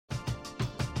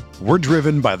We're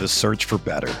driven by the search for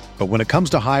better. But when it comes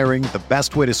to hiring, the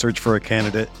best way to search for a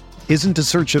candidate isn't to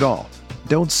search at all.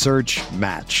 Don't search,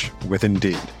 match with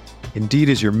Indeed. Indeed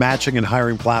is your matching and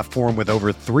hiring platform with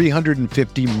over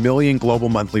 350 million global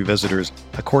monthly visitors,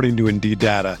 according to Indeed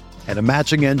data, and a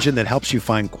matching engine that helps you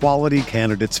find quality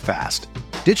candidates fast.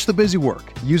 Ditch the busy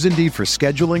work. Use Indeed for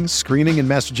scheduling, screening, and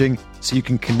messaging so you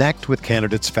can connect with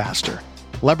candidates faster.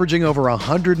 Leveraging over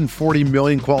 140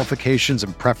 million qualifications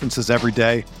and preferences every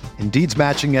day, Indeed's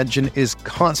matching engine is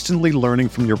constantly learning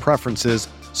from your preferences,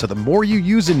 so the more you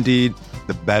use Indeed,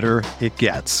 the better it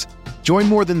gets. Join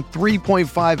more than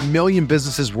 3.5 million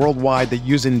businesses worldwide that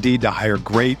use Indeed to hire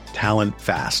great talent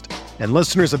fast. And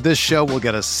listeners of this show will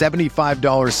get a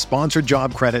 $75 sponsored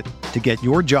job credit to get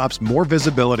your jobs more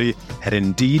visibility at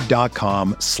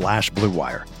Indeed.com/Blue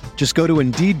Wire. Just go to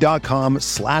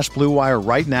Indeed.com/Blue Wire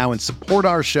right now and support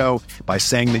our show by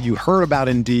saying that you heard about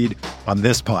Indeed on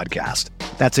this podcast.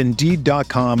 That's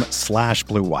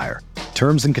Indeed.com/Blue Wire.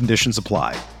 Terms and conditions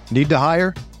apply. Need to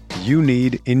hire? You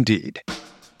need Indeed.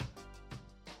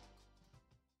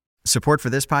 Support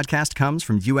for this podcast comes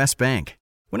from U.S. Bank.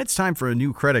 When it's time for a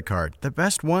new credit card, the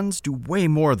best ones do way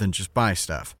more than just buy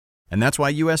stuff. And that's why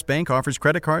U.S. Bank offers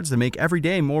credit cards that make every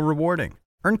day more rewarding.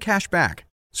 Earn cash back,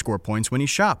 score points when you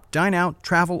shop, dine out,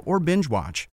 travel, or binge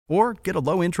watch, or get a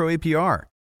low intro APR.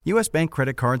 U.S. Bank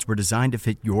credit cards were designed to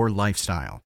fit your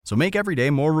lifestyle. So make every day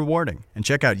more rewarding and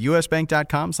check out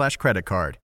usbank.com/credit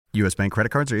card. U.S. Bank credit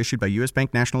cards are issued by U.S.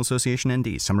 Bank National Association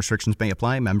ND. Some restrictions may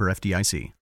apply. Member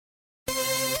FDIC.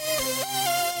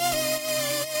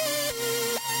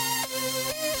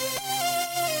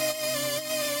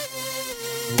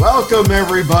 Welcome,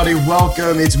 everybody.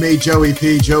 Welcome. It's me, Joey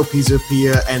P, Joe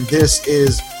Pizzapia, and this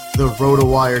is the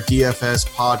RotoWire DFS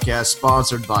podcast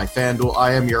sponsored by FanDuel.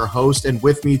 I am your host, and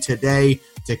with me today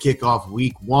to kick off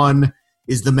week one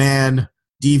is the man,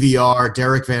 DVR,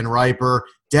 Derek Van Riper.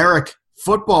 Derek,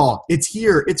 football, it's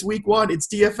here. It's week one. It's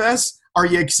DFS. Are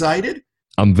you excited?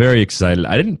 I'm very excited.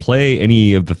 I didn't play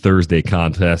any of the Thursday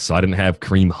contests, so I didn't have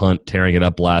Kareem Hunt tearing it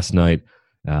up last night.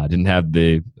 I didn't have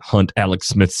the Hunt Alex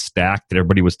Smith stack that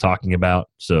everybody was talking about.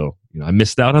 So, I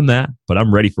missed out on that, but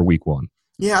I'm ready for week one.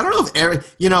 Yeah, I don't know if Eric,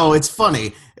 it's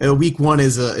funny. Week one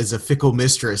is a fickle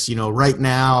mistress. Right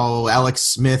now, Alex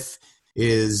Smith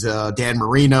is Dan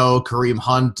Marino, Kareem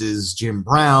Hunt is Jim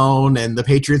Brown, and the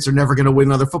Patriots are never going to win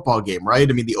another football game, right?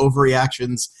 I mean, the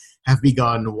overreactions have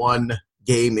begun one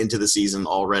game into the season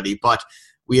already, but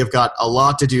we have got a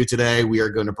lot to do today. We are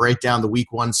going to break down the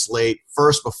week one slate.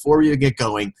 First, before we get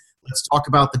going, let's talk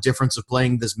about the difference of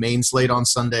playing this main slate on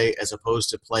Sunday as opposed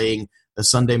to playing the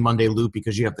Sunday-Monday loop,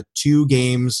 because you have the two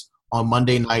games on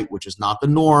Monday night, which is not the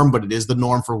norm, but it is the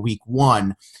norm for week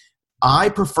one. I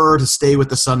prefer to stay with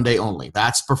the Sunday only.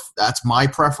 That's my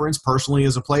preference personally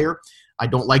as a player. I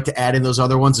don't like to add in those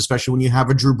other ones, especially when you have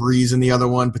a Drew Brees in the other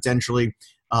one potentially.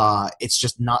 It's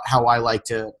just not how I like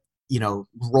to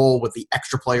roll with the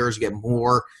extra players. You get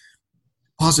more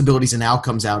possibilities and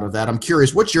outcomes out of that. I'm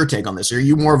curious, what's your take on this? Are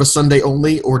you more of a Sunday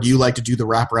only, or do you like to do the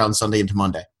wraparound Sunday into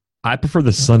Monday? I prefer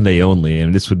the Sunday only,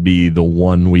 and this would be the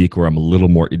one week where I'm a little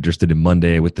more interested in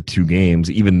Monday with the two games,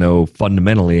 even though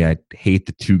fundamentally I hate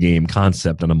the two-game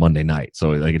concept on a Monday night.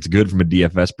 So it's good from a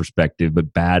DFS perspective,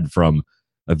 but bad from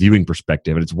a viewing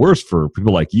perspective. And it's worse for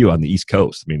people like you on the East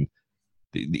Coast. I mean,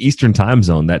 the Eastern time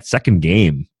zone, that second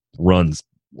game runs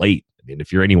late. I mean,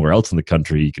 if you're anywhere else in the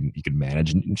country, you can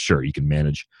manage, and sure, you can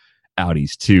manage out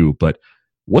east too. But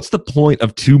what's the point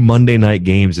of two Monday night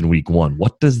games in week one?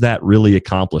 What does that really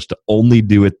accomplish to only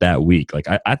do it that week?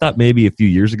 I thought maybe a few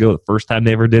years ago, the first time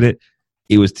they ever did it,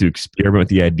 it was to experiment with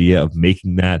the idea of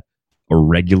making that a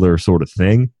regular sort of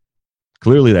thing.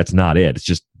 Clearly, that's not it. It's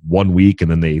just 1 week, and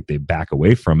then they back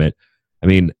away from it. I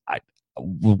mean,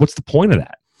 what's the point of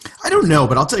that? I don't know,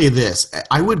 but I'll tell you this.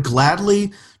 I would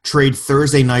gladly trade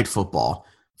Thursday night football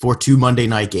for two Monday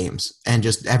night games and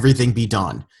just everything be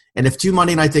done. And if two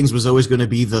Monday night things was always going to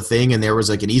be the thing, and there was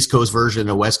like an East Coast version,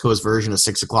 a West Coast version, a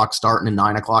 6 o'clock start and a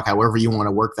 9 o'clock, however you want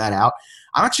to work that out,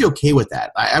 I'm actually okay with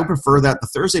that. I would prefer that. The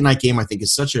Thursday night game, I think,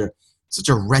 is such a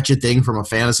wretched thing from a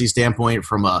fantasy standpoint,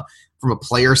 from a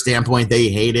player standpoint. They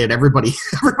hate it. Everybody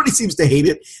seems to hate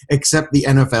it except the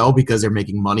NFL because they're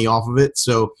making money off of it.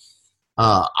 So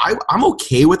I'm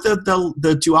okay with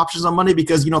the two options on Monday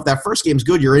because, if that first game's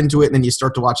good, you're into it, and then you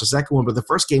start to watch the second one. But the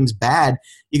first game's bad,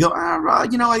 you go,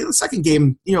 the second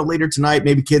game, later tonight,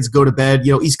 maybe kids go to bed,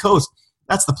 East Coast.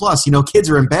 That's the plus.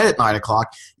 Kids are in bed at 9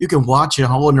 o'clock. You can watch a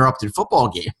whole uninterrupted football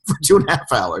game for 2.5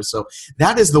 hours. So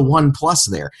that is the one plus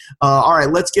there. All right,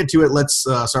 let's get to it. Let's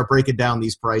start breaking down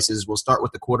these prices. We'll start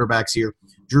with the quarterbacks here.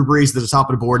 Drew Brees at the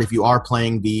top of the board if you are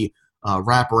playing the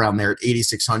wrap around there at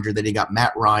 8,600. Then you got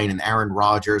Matt Ryan and Aaron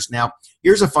Rodgers. Now,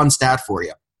 here's a fun stat for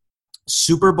you.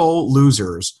 Super Bowl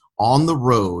losers on the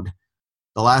road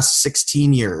the last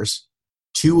 16 years,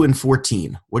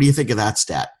 2-14. What do you think of that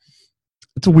stat?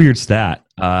 It's a weird stat.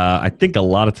 I think a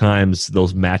lot of times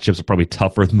those matchups are probably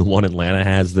tougher than the one Atlanta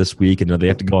has this week, and they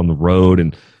have to go on the road.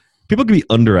 And people can be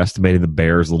underestimating the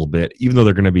Bears a little bit, even though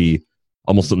they're going to be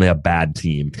almost certainly a bad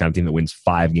team, the kind of team that wins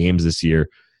 5 games this year.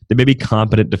 They may be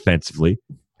competent defensively.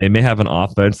 They may have an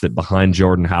offense that behind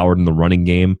Jordan Howard in the running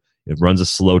game, it runs a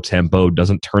slow tempo,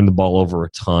 doesn't turn the ball over a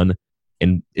ton,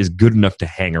 and is good enough to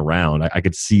hang around. I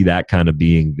could see that kind of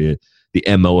being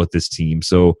the MO with this team.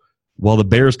 So while the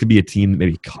Bears could be a team that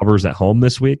maybe covers at home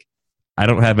this week, I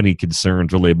don't have any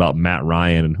concerns really about Matt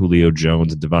Ryan and Julio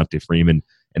Jones and Devontae Freeman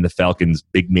and the Falcons'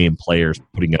 big-name players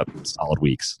putting up solid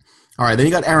weeks. All right, then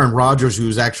you got Aaron Rodgers,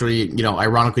 who's actually,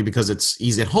 ironically because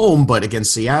he's at home, but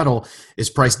against Seattle, is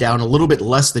priced down a little bit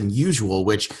less than usual,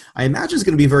 which I imagine is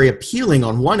going to be very appealing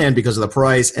on one end because of the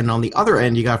price, and on the other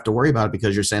end, you have to worry about it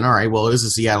because you're saying, all right, well, it is a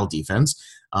Seattle defense,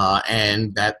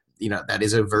 and that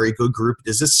is a very good group.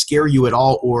 Does this scare you at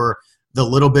all, or the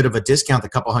little bit of a discount, the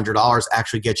couple $100,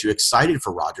 actually get you excited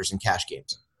for Rodgers in cash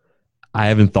games? I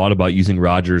haven't thought about using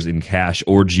Rodgers in cash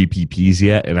or GPPs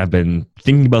yet, and I've been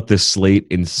thinking about this slate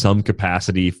in some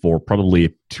capacity for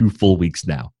probably 2 full weeks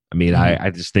now. I mean, I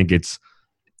just think it's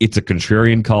a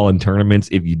contrarian call in tournaments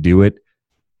if you do it,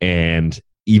 and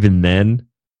even then,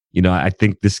 I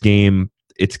think this game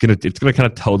it's gonna kind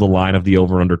of toe the line of the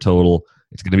over/under total.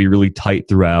 It's gonna be really tight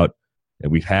throughout,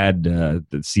 and we've had the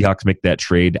Seahawks make that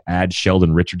trade to add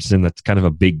Sheldon Richardson. That's kind of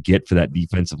a big get for that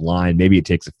defensive line. Maybe it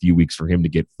takes a few weeks for him to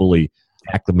get fully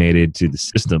acclimated to the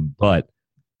system, but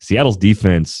Seattle's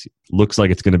defense looks like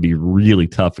it's going to be really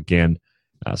tough again.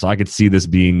 So I could see this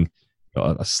being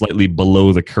a slightly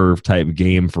below the curve type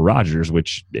game for Rodgers,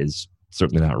 which is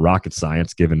certainly not rocket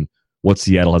science given what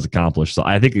Seattle has accomplished. So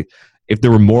I think if there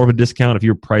were more of a discount, if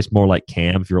you were priced more like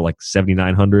Cam, if you were like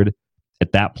 7,900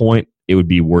 at that point, it would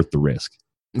be worth the risk.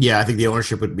 Yeah, I think the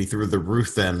ownership would be through the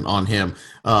roof then on him.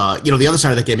 The other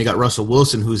side of that game, you got Russell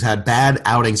Wilson, who's had bad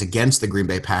outings against the Green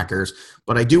Bay Packers.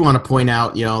 But I do want to point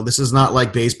out, this is not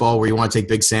like baseball where you want to take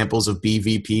big samples of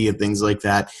BVP and things like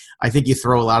that. I think you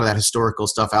throw a lot of that historical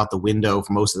stuff out the window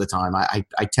for most of the time.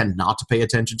 I tend not to pay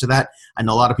attention to that. I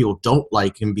know a lot of people don't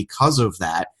like him because of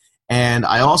that. And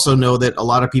I also know that a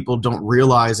lot of people don't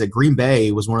realize that Green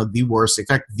Bay was one of the worst, in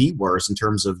fact, the worst in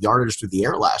terms of yardage through the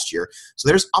air last year. So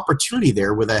there's opportunity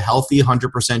there with a healthy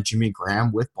 100% Jimmy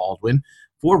Graham with Baldwin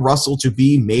for Russell to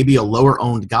be maybe a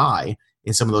lower-owned guy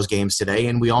in some of those games today.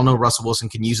 And we all know Russell Wilson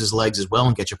can use his legs as well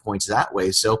and get you points that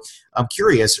way. So I'm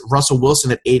curious, Russell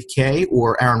Wilson at 8K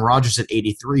or Aaron Rodgers at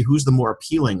 83, who's the more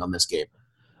appealing on this game?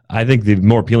 I think the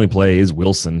more appealing play is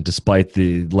Wilson, despite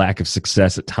the lack of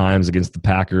success at times against the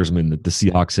Packers. I mean, the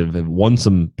Seahawks have won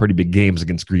some pretty big games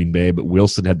against Green Bay, but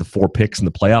Wilson had the 4 picks in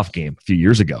the playoff game a few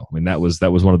years ago. I mean, that was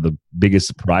one of the biggest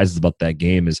surprises about that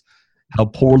game is how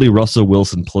poorly Russell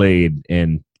Wilson played,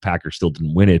 and the Packers still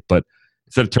didn't win it. But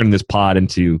instead of turning this pod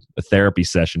into a therapy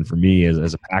session for me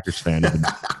as a Packers fan, I've been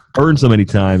burned so many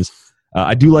times.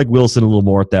 I do like Wilson a little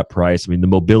more at that price. I mean, the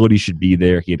mobility should be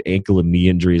there. He had ankle and knee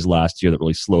injuries last year that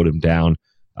really slowed him down.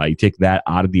 You take that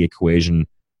out of the equation,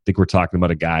 I think we're talking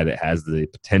about a guy that has the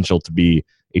potential to be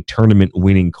a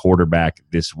tournament-winning quarterback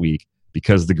this week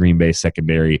because the Green Bay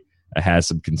secondary has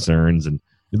some concerns. And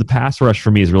the pass rush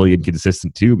for me is really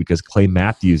inconsistent too because Clay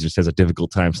Matthews just has a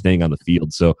difficult time staying on the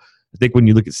field. So I think when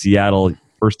you look at Seattle,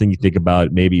 first thing you think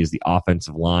about maybe is the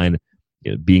offensive line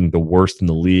being the worst in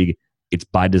the league. It's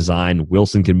by design.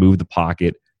 Wilson can move the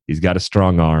pocket. He's got a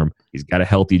strong arm. He's got a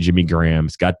healthy Jimmy Graham.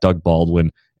 He's got Doug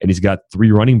Baldwin. And he's got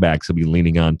 3 running backs he'll be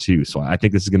leaning on too. So I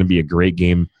think this is going to be a great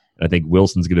game. And I think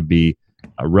Wilson's going to be,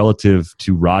 relative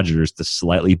to Rodgers, the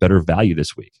slightly better value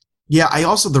this week. Yeah,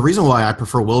 the reason why I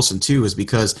prefer Wilson too is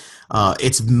because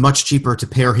it's much cheaper to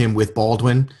pair him with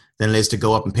Baldwin than it is to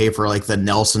go up and pay for like the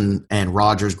Nelson and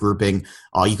Rodgers grouping.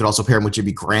 You could also pair him with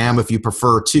Jimmy Graham if you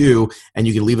prefer to, and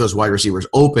you can leave those wide receivers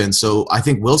open. So I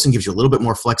think Wilson gives you a little bit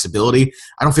more flexibility.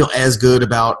 I don't feel as good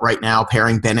about right now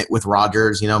pairing Bennett with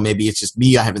Rodgers. Maybe it's just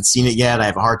me. I haven't seen it yet. I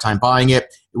have a hard time buying it.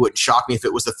 It wouldn't shock me if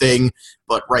it was the thing.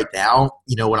 But right now,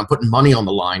 when I'm putting money on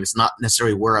the line, it's not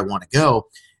necessarily where I want to go.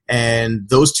 And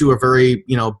those two are very,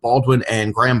 Baldwin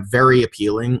and Graham, very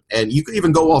appealing. And you could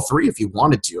even go all 3 if you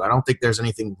wanted to. I don't think there's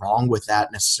anything wrong with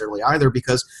that necessarily either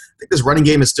because I think this running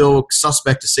game is still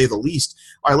suspect to say the least.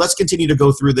 All right, let's continue to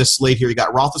go through this slate here. You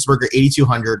got Roethlisberger,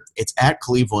 8,200. It's at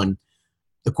Cleveland.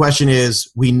 The question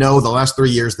is, we know the last 3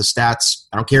 years, the stats,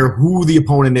 I don't care who the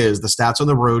opponent is, the stats on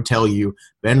the road tell you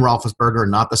Ben Roethlisberger,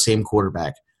 not the same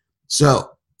quarterback.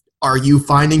 So are you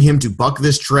finding him to buck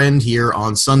this trend here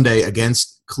on Sunday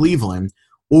against Cleveland,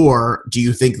 or do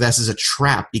you think this is a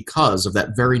trap because of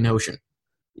that very notion?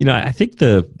 I think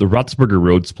the Roethlisberger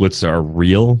road splits are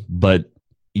real, but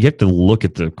you have to look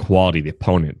at the quality of the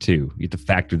opponent too. You have to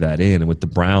factor that in. And with the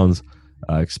Browns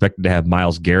expected to have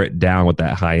Myles Garrett down with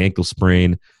that high ankle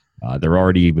sprain, they're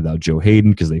already without Joe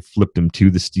Hayden because they flipped him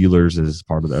to the Steelers as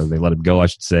part of they let him go, I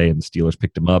should say, and the Steelers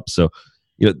picked him up. So,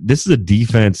 this is a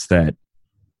defense that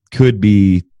could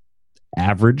be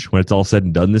average when it's all said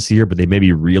and done this year, but they may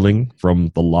be reeling from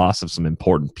the loss of some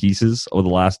important pieces over the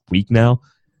last week now.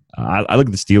 I look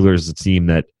at the Steelers as a team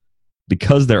that,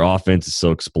 because their offense is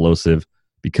so explosive,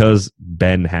 because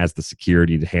Ben has the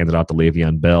security to hand it off to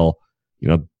Le'Veon Bell,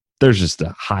 there's just a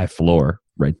high floor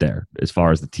right there as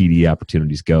far as the TD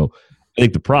opportunities go. I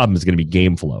think the problem is going to be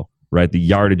game flow, right? The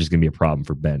yardage is going to be a problem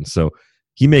for Ben. So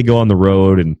he may go on the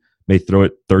road and may throw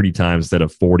it 30 times instead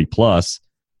of 40 plus,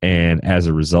 and as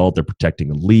a result, they're protecting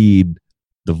a lead.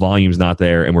 The volume's not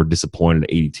there, and we're disappointed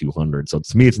at 8,200. So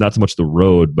to me, it's not so much the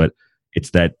road, but it's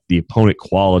that the opponent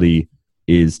quality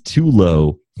is too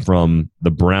low from the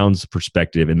Browns'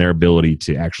 perspective and their ability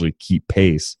to actually keep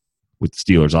pace with the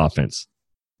Steelers' offense.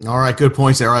 All right, good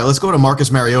points there. All right, let's go to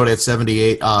Marcus Mariota at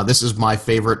 78. This is my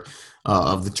favorite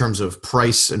of the terms of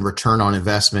price and return on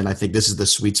investment. I think this is the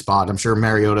sweet spot. I'm sure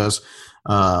Mariota's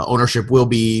ownership will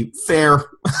be fair.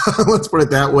 Let's put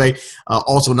it that way.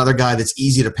 Also, another guy that's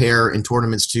easy to pair in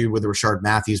tournaments too with Rashard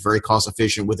Matthews, very cost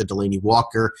efficient with a Delaney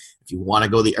Walker. If you want to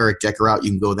go the Eric Decker route,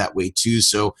 you can go that way too.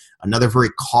 So another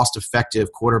very cost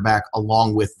effective quarterback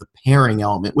along with the pairing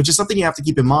element, which is something you have to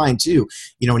keep in mind too.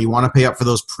 When you want to pay up for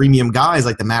those premium guys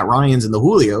like the Matt Ryans and the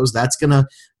Julios, that's going to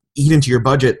eat into your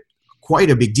budget quite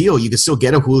a big deal. You can still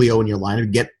get a Julio in your line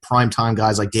and get primetime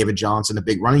guys like David Johnson, the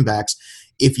big running backs,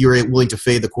 if you're willing to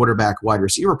fade the quarterback wide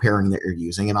receiver pairing that you're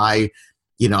using. And I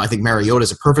think Mariota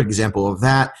is a perfect example of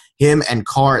that. Him and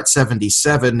Carr at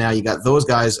 77. Now you got those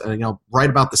guys, right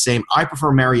about the same. I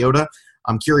prefer Mariota.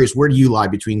 I'm curious, where do you lie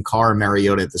between Carr and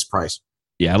Mariota at this price?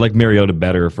 Yeah, I like Mariota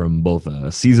better from both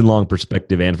a season-long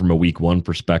perspective and from a week one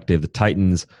perspective. The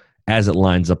Titans, as it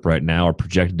lines up right now, are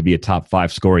projected to be a top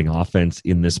 5 scoring offense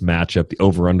in this matchup. The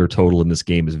over-under total in this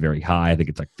game is very high. I think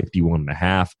it's like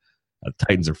 51.5. The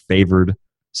Titans are favored.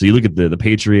 So you look at the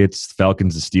Patriots, the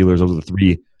Falcons, the Steelers. Those are the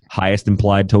 3 highest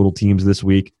implied total teams this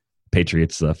week.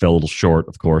 Patriots fell a little short,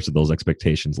 of course, of those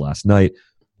expectations last night.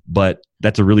 But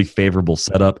that's a really favorable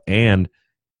setup. And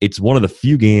it's one of the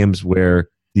few games where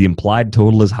the implied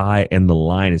total is high and the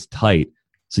line is tight.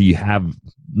 So you have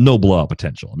no blowout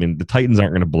potential. I mean, the Titans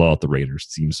aren't going to blow out the Raiders.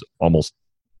 It seems almost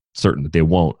certain that they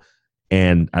won't.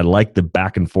 And I like the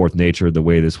back and forth nature of the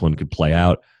way this one could play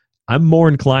out. I'm more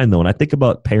inclined, though, when I think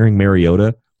about pairing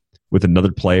Mariota with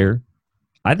another player,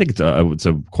 I think it's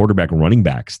a quarterback running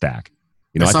back stack.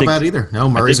 That's not bad either. No,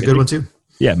 Murray's a good one too.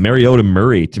 Yeah, Mariota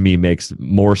Murray to me makes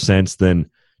more sense than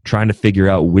trying to figure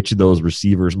out which of those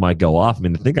receivers might go off. I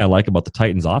mean, the thing I like about the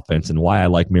Titans offense and why I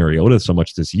like Mariota so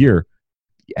much this year,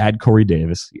 you add Corey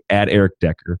Davis, you add Eric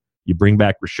Decker, you bring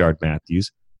back Rashard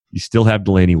Matthews, you still have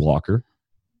Delaney Walker.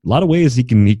 A lot of ways he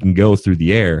can go through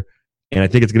the air, and I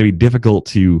think it's going to be difficult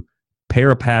to pair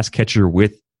a pass catcher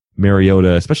with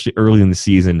Mariota, especially early in the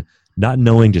season, not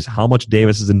knowing just how much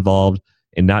Davis is involved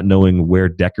and not knowing where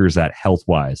Decker's at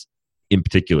health-wise in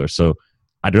particular. So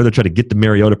I'd rather try to get the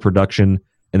Mariota production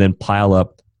and then pile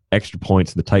up extra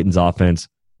points in the Titans offense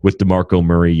with DeMarco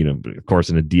Murray, of course,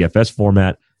 in a DFS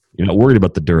format. You're not worried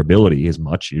about the durability as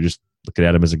much. You're just looking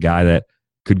at him as a guy that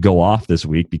could go off this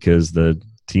week because the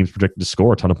team's projected to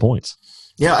score a ton of points.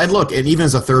 Yeah, and look, and even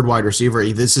as a third wide receiver,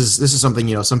 this is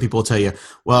something, some people tell you,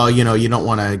 well, you don't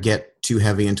want to get too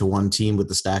heavy into one team with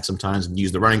the stack sometimes and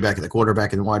use the running back and the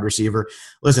quarterback and the wide receiver.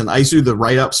 Listen, I do the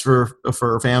write-ups for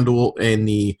FanDuel and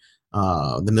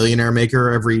the Millionaire Maker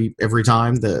every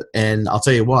time. And I'll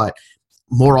tell you what,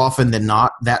 more often than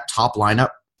not, that top lineup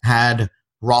had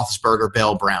Roethlisberger,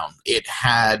 Bell, Brown. It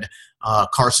had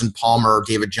Carson Palmer,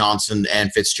 David Johnson,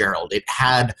 and Fitzgerald. It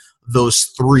had those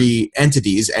 3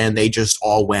 entities, and they just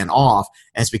all went off.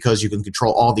 And it's because you can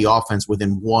control all the offense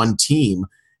within one team.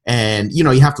 And, you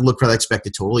have to look for that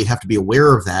expected total. You have to be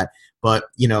aware of that. But,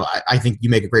 I think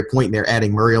you make a great point there.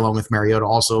 Adding Murray along with Mariota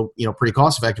also, pretty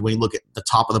cost effective when you look at the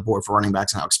top of the board for running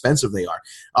backs and how expensive they are.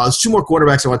 There's 2 more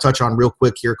quarterbacks I want to touch on real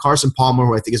quick here. Carson Palmer,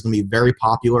 who I think is going to be very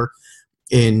popular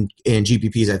in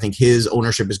GPPs. I think his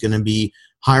ownership is going to be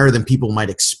higher than people might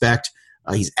expect.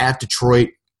 He's at Detroit.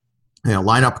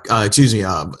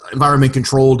 Environment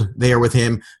controlled there with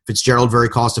him. Fitzgerald, very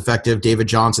cost effective. David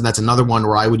Johnson, that's another one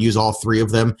where I would use all 3 of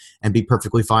them and be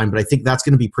perfectly fine. But I think that's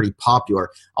going to be pretty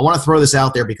popular. I want to throw this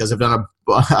out there because I've done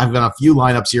I've got a few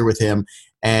lineups here with him,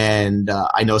 and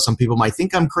I know some people might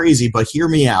think I'm crazy, but hear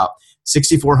me out.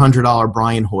 $6,400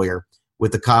 Brian Hoyer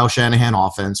with the Kyle Shanahan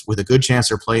offense, with a good chance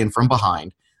they're playing from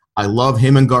behind. I love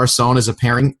him and Garcon as a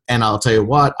pairing, and I'll tell you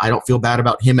what, I don't feel bad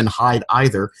about him and Hyde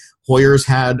either. Hoyer's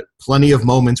had plenty of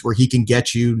moments where he can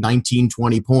get you 19,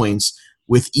 20 points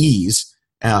with ease.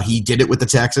 He did it with the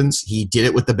Texans. He did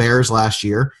it with the Bears last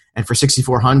year. And for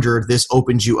 $6,400, this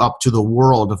opens you up to the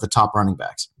world of the top running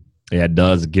backs. Yeah, it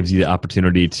does. It gives you the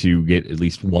opportunity to get at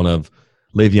least one of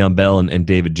Le'Veon Bell and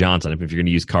David Johnson. If you're going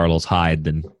to use Carlos Hyde,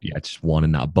 then yeah, it's just one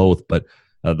and not both. But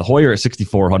the Hoyer at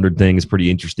 6,400 thing is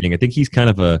pretty interesting. I think he's kind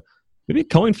of maybe a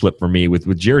coin flip for me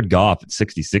with Jared Goff at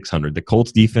 6,600. The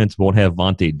Colts defense won't have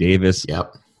Vontae Davis.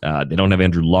 Yep. They don't have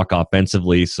Andrew Luck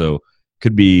offensively, so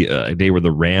could be a day where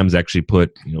the Rams actually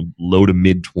put low to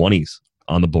mid 20s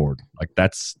on the board. Like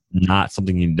that's not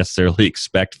something you necessarily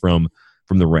expect from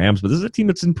the Rams, but this is a team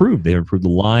that's improved. They've improved the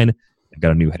line. They've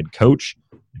got a new head coach.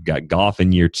 They've got Goff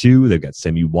in year 2. They've got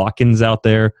Sammy Watkins out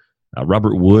there.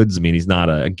 Robert Woods, I mean, he's not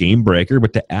a game breaker,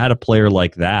 but to add a player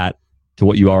like that to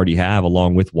what you already have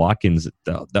along with Watkins,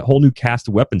 that whole new cast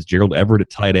of weapons, Gerald Everett at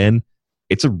tight end,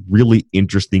 it's a really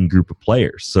interesting group of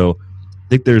players. So I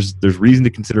think there's reason to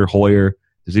consider Hoyer.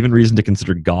 There's even reason to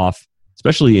consider Goff,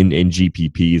 especially in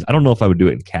GPPs. I don't know if I would do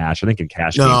it in cash. I think in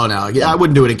cash. No. Yeah, I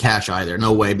wouldn't do it in cash either.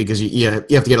 No way, because you have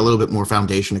to get a little bit more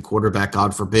foundation at quarterback,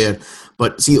 God forbid.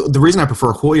 But see, the reason I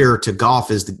prefer Hoyer to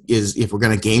Goff is if we're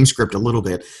going to game script a little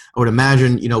bit, I would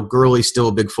imagine, Gurley's still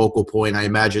a big focal point. I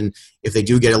imagine if they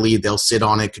do get a lead, they'll sit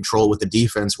on it, control it with the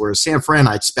defense. Whereas San Fran,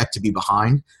 I expect to be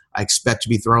behind. I expect to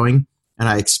be throwing, and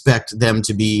I expect them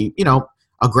to be,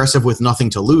 aggressive with nothing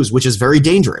to lose, which is very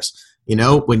dangerous.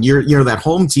 When you're that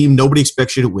home team, nobody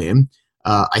expects you to win.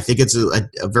 I think it's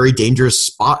a very dangerous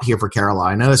spot here for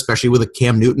Carolina, especially with a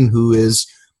Cam Newton who is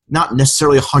not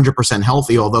necessarily 100%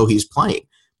 healthy, although he's playing.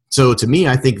 So to me,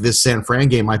 I think this San Fran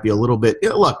game might be a little bit,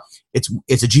 look, it's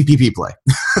a GPP play.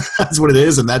 That's what it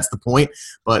is, and that's the point.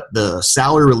 But the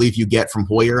salary relief you get from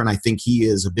Hoyer, and I think he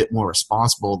is a bit more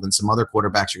responsible than some other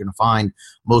quarterbacks you're going to find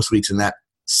most weeks in that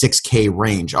 6K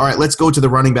range. All right, let's go to the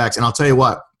running backs, and I'll tell you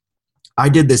what. I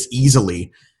did this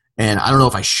easily, and I don't know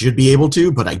if I should be able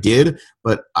to, but I did.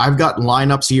 But I've got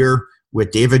lineups here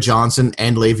with David Johnson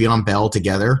and Le'Veon Bell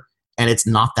together, and it's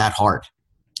not that hard.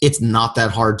 It's not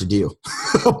that hard to do.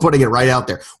 Putting it right out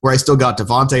there. Where I still got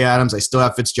Devontae Adams, I still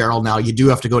have Fitzgerald. Now, you do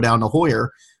have to go down to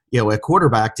Hoyer, at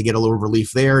quarterback to get a little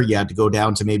relief there. You had to go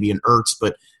down to maybe an Ertz,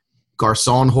 but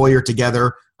Garcon, Hoyer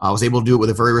together. I was able to do it with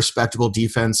a very respectable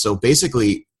defense. So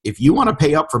basically, if you want to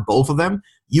pay up for both of them,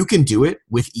 you can do it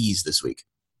with ease this week.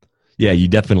 Yeah, you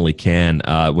definitely can.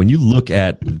 When you look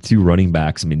at the two running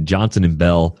backs, I mean, Johnson and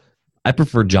Bell, I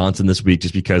prefer Johnson this week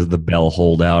just because of the Bell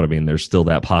holdout. I mean, there's still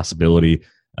that possibility.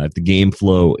 If the game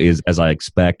flow is as I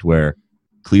expect, where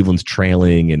Cleveland's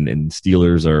trailing and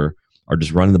Steelers are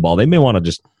just running the ball, they may want to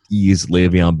just ease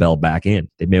Le'Veon Bell back in.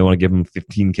 They may want to give him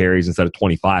 15 carries instead of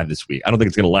 25 this week. I don't think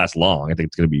it's going to last long. I think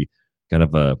it's going to be kind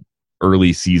of a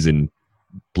early season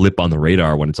blip on the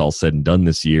radar when it's all said and done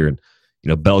this year.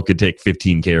 And Bell could take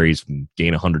 15 carries and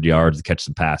gain 100 yards and catch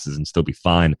some passes and still be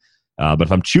fine. But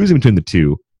if I'm choosing between the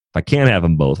two, if I can't have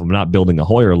them both, if I'm not building a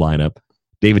Hoyer lineup,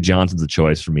 David Johnson's a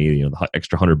choice for me. The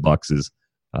extra $100 is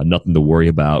nothing to worry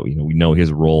about. We know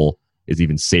his role is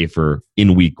even safer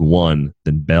in week 1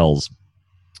 than Bell's.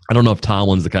 I don't know if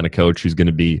Tomlin's the kind of coach who's going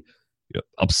to be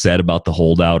upset about the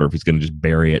holdout, or if he's going to just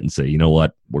bury it and say, you know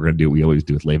what, we're going to do what we always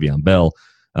do with Le'Veon Bell.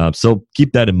 So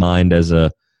keep that in mind as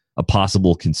a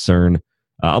possible concern.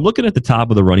 I'm looking at the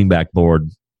top of the running back board.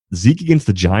 Zeke against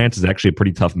the Giants is actually a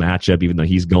pretty tough matchup, even though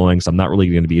he's going, so I'm not really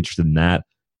going to be interested in that.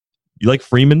 You like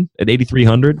Freeman at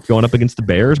 8,300 going up against the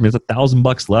Bears? I mean, it's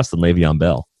 $1,000 less than Le'Veon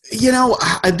Bell.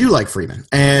 I do like Freeman,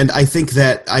 and I think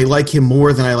that I like him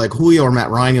more than I like Julio or Matt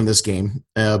Ryan in this game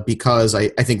because I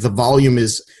think the volume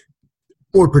is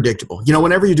more predictable.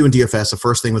 Whenever you're doing DFS, the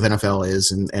first thing with NFL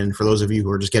is, and for those of you who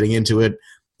are just getting into it,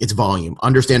 it's volume.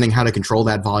 Understanding how to control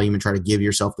that volume and try to give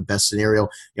yourself the best scenario.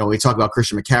 We talk about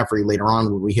Christian McCaffrey later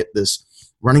on when we hit this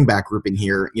running back grouping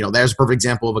here. There's a perfect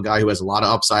example of a guy who has a lot of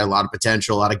upside, a lot of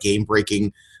potential, a lot of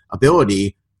game-breaking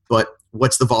ability, but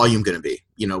what's the volume going to be?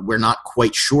 We're not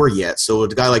quite sure yet. So a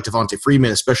guy like Devonta Freeman,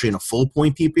 especially in a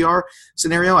full-point PPR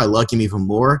scenario, I like him even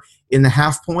more. In the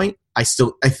half point, I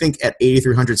think at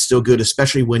 8,300 is still good,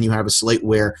 especially when you have a slate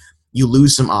where you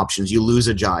lose some options. You lose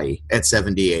Ajayi at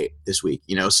 78 this week,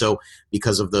 so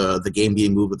because of the game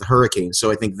being moved with the Hurricanes.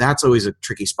 So I think that's always a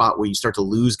tricky spot where you start to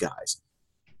lose guys.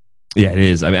 Yeah, it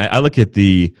is. I mean, I look at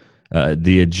the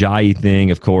Ajayi thing,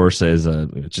 of course, as a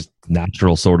just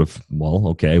natural sort of, well,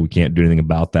 okay, we can't do anything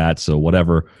about that, so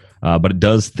whatever. but it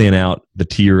does thin out the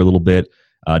tier a little bit.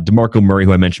 DeMarco Murray,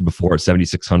 who I mentioned before at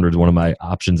 7,600 is one of my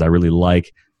options I really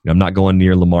like. I'm not going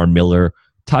near Lamar Miller.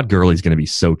 Todd Gurley's going to be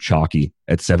so chalky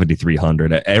at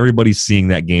 7,300. Everybody's seeing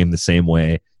that game the same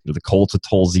way. The Colts with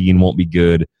Tolzien won't be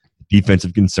good.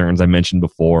 Defensive concerns I mentioned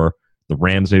before. The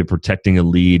Rams maybe protecting a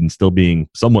lead and still being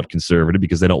somewhat conservative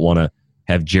because they don't want to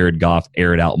have Jared Goff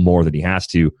air it out more than he has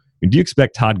to. I mean, do you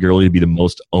expect Todd Gurley to be the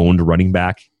most owned running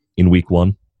back in week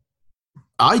 1?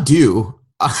 I do.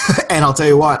 And I'll tell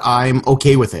you what, I'm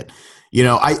okay with it.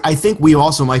 I think we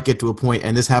also might get to a point,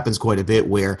 and this happens quite a bit,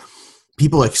 where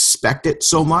people expect it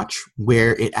so much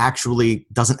where it actually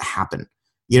doesn't happen.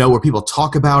 Where people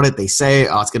talk about it, they say,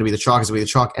 oh, it's going to be the chalk, it's going to be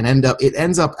the chalk, and it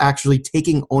ends up actually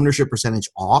taking ownership percentage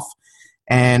off.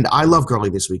 And I love Gurley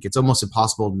this week. It's almost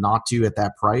impossible not to at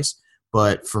that price.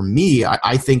 But for me,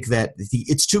 I think that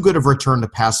it's too good of a return to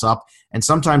pass up. And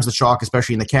sometimes the chalk,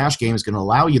 especially in the cash game, is going to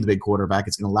allow you the big quarterback.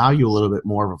 It's going to allow you a little bit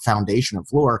more of a foundation and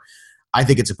floor. I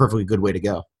think it's a perfectly good way to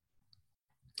go.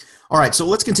 All right, so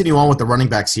let's continue on with the running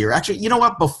backs here. Actually, you know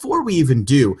what? Before we even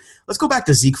do, let's go back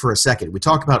to Zeke for a second. We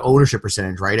talked about ownership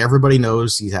percentage, right? Everybody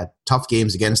knows he's had tough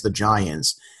games against the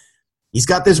Giants. He's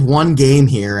got this one game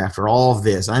here after all of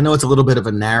this. I know it's a little bit of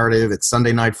a narrative. It's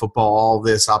Sunday Night Football, all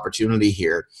this opportunity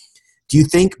here. Do you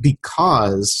think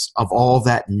because of all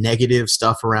that negative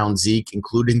stuff around Zeke,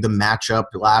 including the matchup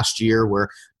last year where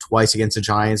twice against the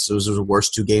Giants, those were the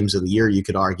worst 2 games of the year, you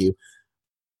could argue,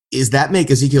 is that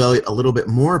make Ezekiel Elliott a little bit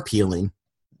more appealing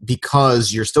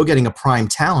because you're still getting a prime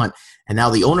talent, and now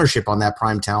the ownership on that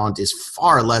prime talent is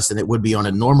far less than it would be on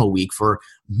a normal week for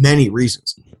many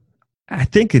reasons? I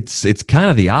think it's kind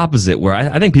of the opposite, where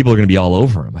I think people are going to be all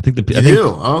over him. I think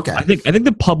okay. I think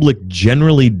the public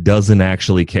generally doesn't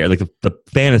actually care. Like the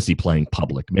fantasy playing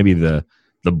public, maybe the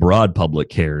broad public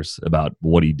cares about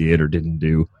what he did or didn't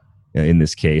do. In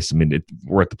this case, I mean,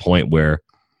 we're at the point where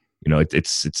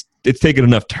it's taken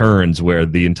enough turns where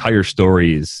the entire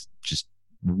story is just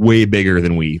way bigger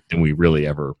than we really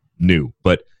ever knew.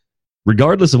 But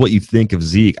regardless of what you think of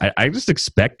Zeke, I just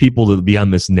expect people to be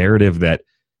on this narrative that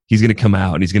he's going to come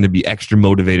out and he's going to be extra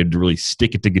motivated to really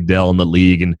stick it to Goodell in the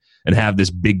league and have this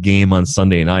big game on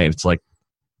Sunday night. It's like,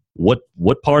 what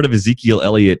part of Ezekiel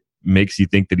Elliott makes you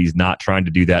think that he's not trying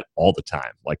to do that all the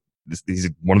time? Like, he's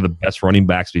one of the best running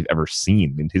backs we've ever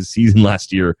seen. I mean, his season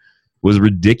last year was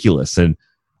ridiculous. And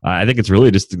I think it's really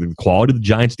just the quality of the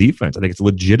Giants defense. I think it's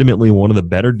legitimately one of the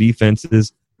better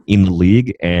defenses in the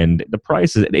league. And the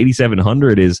price at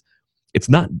 8,700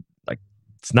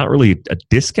 it's not really a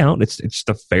discount. It's just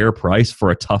a fair price for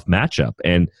a tough matchup.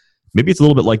 And maybe it's a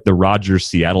little bit like the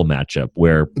Rodgers-Seattle matchup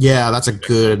where... Yeah, that's a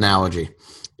good analogy.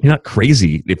 You're not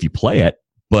crazy if you play it,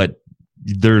 but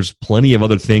there's plenty of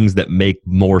other things that make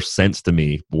more sense to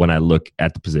me when I look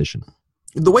at the position.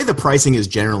 The way the pricing is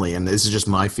generally, and this is just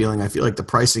my feeling, I feel like the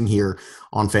pricing here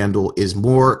on FanDuel is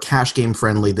more cash game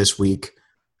friendly this week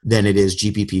than it is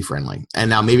GPP friendly. And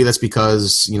now maybe that's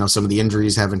because, some of the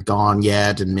injuries haven't gone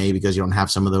yet, and maybe because you don't have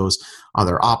some of those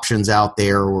other options out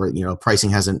there, or,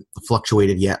 pricing hasn't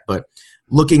fluctuated yet. But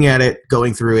looking at it,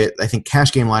 going through it, I think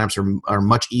cash game lineups are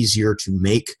much easier to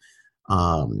make.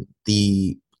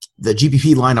 The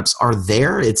GPP lineups are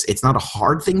there. It's not a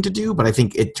hard thing to do, but I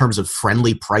think in terms of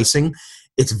friendly pricing,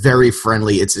 it's very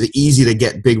friendly. It's easy to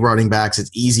get big running backs. It's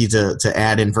easy to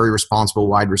add in very responsible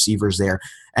wide receivers there.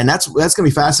 And that's going to be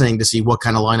fascinating to see what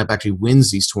kind of lineup actually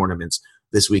wins these tournaments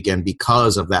this weekend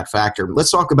because of that factor.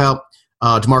 Let's talk about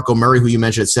DeMarco Murray, who you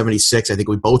mentioned at 76. I think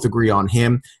we both agree on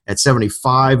him. At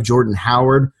 75, Jordan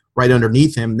Howard right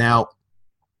underneath him. Now,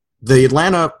 the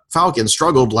Atlanta Falcons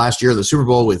struggled last year in the Super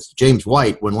Bowl with James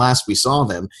White when last we saw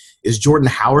them. Is Jordan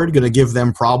Howard going to give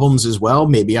them problems as well?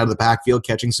 Maybe out of the backfield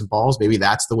catching some balls? Maybe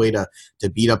that's the way to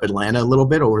beat up Atlanta a little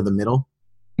bit over the middle?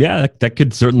 Yeah, that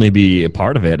could certainly be a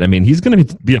part of it. I mean, he's going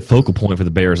to be a focal point for the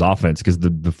Bears offense because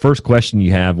the first question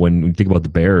you have when you think about the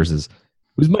Bears is,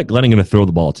 who's Mike Glennon going to throw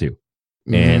the ball to?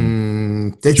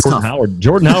 And Jordan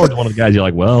Howard's one of the guys you're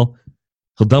like, well,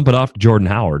 he'll dump it off to Jordan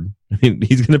Howard. I mean,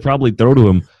 he's going to probably throw to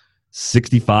him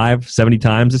 65, 70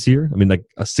 times this year. I mean, like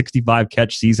a 65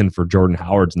 catch season for Jordan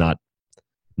Howard's not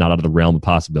out of the realm of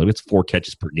possibility. It's 4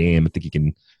 catches per game. I think he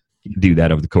can do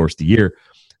that over the course of the year.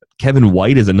 Kevin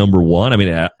White is a number 1. I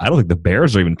mean, I don't think the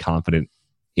Bears are even confident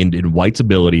in White's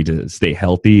ability to stay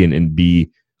healthy and be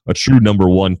a true number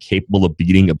 1 capable of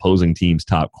beating opposing teams'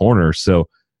 top corners. So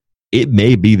it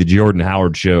may be the Jordan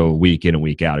Howard show week in and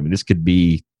week out. I mean, this could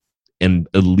be an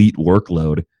elite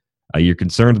workload. Your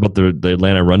concerns about the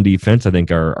Atlanta run defense, I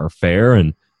think, are fair,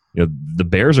 and the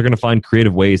Bears are going to find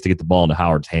creative ways to get the ball into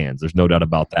Howard's hands. There's no doubt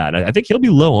about that. And I think he'll be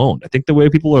low owned. I think the way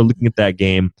people are looking at that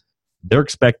game, they're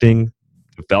expecting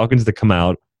the Falcons to come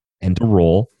out and to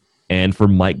roll, and for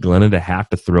Mike Glennon to have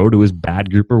to throw to his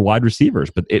bad group of wide receivers.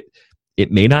 But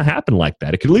it may not happen like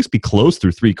that. It could at least be close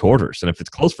through 3 quarters. And if it's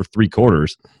close for 3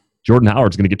 quarters, Jordan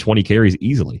Howard's going to get 20 carries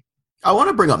easily. I want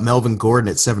to bring up Melvin Gordon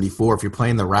at 74. If you're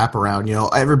playing the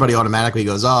wraparound, everybody automatically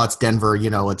goes, "Oh, it's Denver.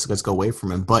 Let's go away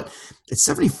from him." But at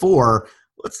 74,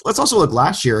 let's also look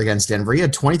last year against Denver. He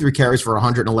had 23 carries for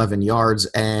 111 yards,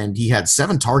 and he had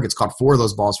 7 targets, caught 4 of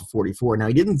those balls for 44. Now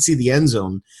he didn't see the end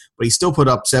zone, but he still put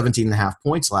up 17.5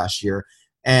 points last year.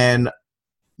 And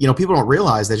people don't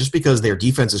realize that just because their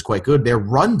defense is quite good, their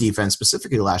run defense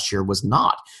specifically last year was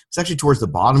not. It's actually towards the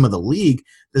bottom of the league.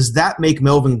 Does that make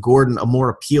Melvin Gordon a more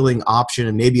appealing option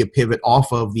and maybe a pivot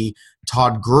off of the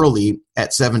Todd Gurley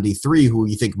at 73, who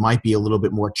you think might be a little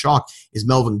bit more chalk? Is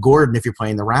Melvin Gordon, if you're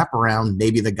playing the wraparound,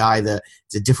 maybe the guy to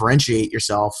differentiate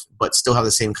yourself but still have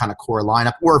the same kind of core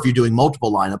lineup? Or if you're doing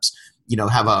multiple lineups,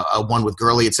 have a one with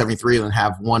Gurley at 73 and then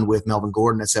have one with Melvin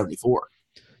Gordon at 74.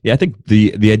 Yeah, I think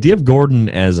the idea of Gordon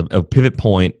as a pivot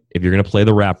point, if you're going to play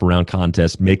the wraparound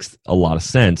contest, makes a lot of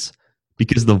sense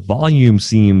because the volume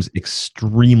seems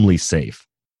extremely safe.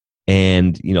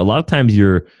 And, a lot of times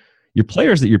your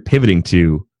players that you're pivoting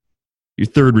to, your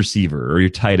third receiver or your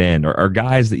tight end, are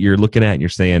guys that you're looking at and you're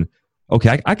saying,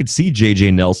 okay, I could see J.J.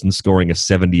 Nelson scoring a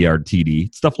 70-yard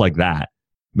TD, stuff like that.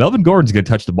 Melvin Gordon's going to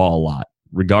touch the ball a lot,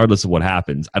 regardless of what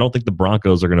happens. I don't think the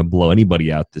Broncos are going to blow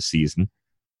anybody out this season.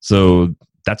 So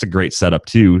that's a great setup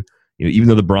too. Even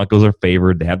though the Broncos are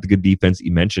favored, they have the good defense that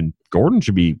you mentioned. Gordon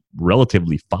should be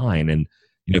relatively fine. And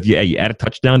if you add a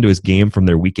touchdown to his game from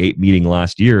their Week 8 meeting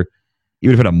last year, he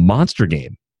would have had a monster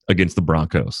game against the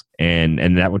Broncos, and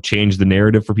that would change the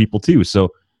narrative for people too. So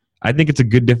I think it's a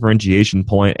good differentiation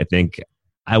point. I think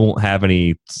I won't have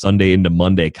any Sunday into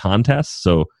Monday contests,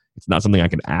 so it's not something I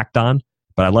can act on.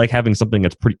 But I like having something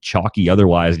that's pretty chalky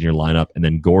otherwise in your lineup, and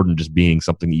then Gordon just being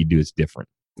something that you do is different.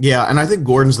 Yeah, and I think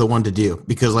Gordon's the one to do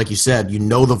because, like you said,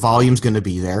 the volume's going to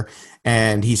be there,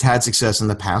 and he's had success in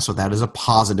the past, so that is a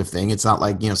positive thing. It's not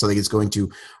like something that's going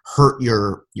to hurt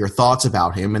your thoughts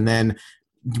about him. And then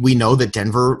we know that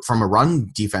Denver, from a run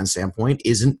defense standpoint,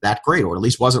 isn't that great, or at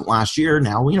least wasn't last year.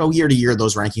 Now, year to year,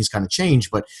 those rankings kind of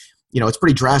change, but it's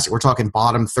pretty drastic. We're talking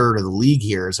bottom third of the league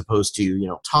here as opposed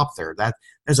to top third.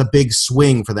 There's a big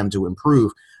swing for them to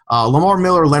improve. Lamar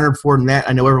Miller, Leonard Fournette.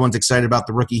 I know everyone's excited about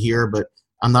the rookie here, but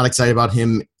I'm not excited about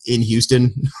him in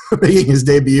Houston making his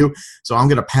debut, so I'm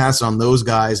going to pass on those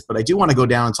guys. But I do want to go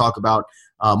down and talk about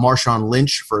Marshawn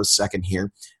Lynch for a second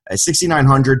here. At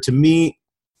 6,900, to me,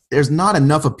 there's not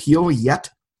enough appeal yet,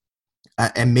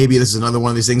 and maybe this is another one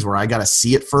of these things where I got to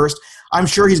see it first. I'm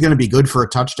sure he's going to be good for a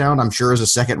touchdown. I'm sure as a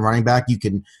second running back you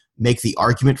can make the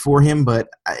argument for him, but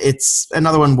it's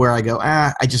another one where I go,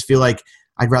 I just feel like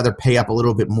I'd rather pay up a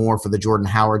little bit more for the Jordan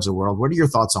Howards of the world. What are your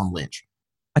thoughts on Lynch?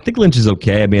 I think Lynch is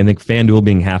okay. I think FanDuel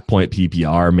being half-point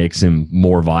PPR makes him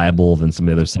more viable than some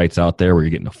of the other sites out there where you're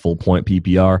getting a full-point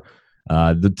PPR.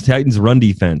 The Titans' run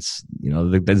defense,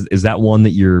 is that one that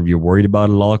you're worried about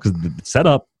at all? Because the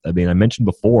setup, I mentioned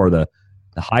before, the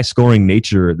high-scoring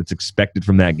nature that's expected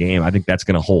from that game, I think that's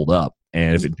going to hold up.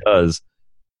 And if it does,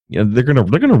 they're going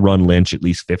to run Lynch at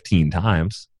least 15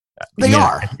 times. They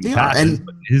are. And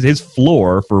his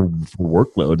floor for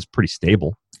workload is pretty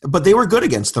stable. But they were good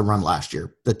against the run last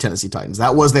year, the Tennessee Titans.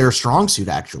 That was their strong suit,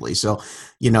 actually. So,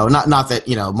 not that,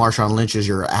 Marshawn Lynch is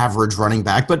your average running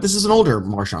back, but this is an older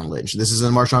Marshawn Lynch. This is a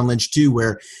Marshawn Lynch, too,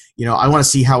 where, I want to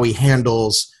see how he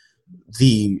handles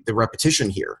the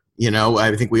repetition here.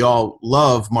 I think we all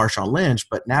love Marshawn Lynch,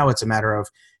 but now it's a matter of,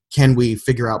 can we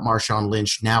figure out Marshawn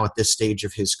Lynch now at this stage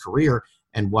of his career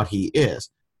and what he is?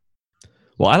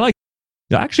 Well, I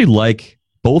actually like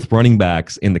both running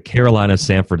backs in the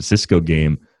Carolina-San Francisco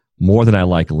game more than I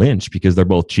like Lynch because they're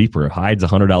both cheaper. Hyde's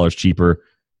 $100 cheaper,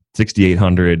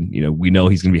 $6,800. We know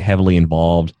he's going to be heavily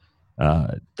involved.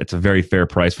 That's a very fair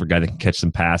price for a guy that can catch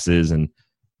some passes and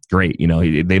great.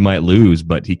 They might lose,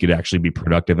 but he could actually be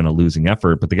productive in a losing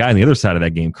effort. But the guy on the other side of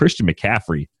that game, Christian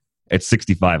McCaffrey at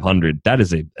 $6,500, that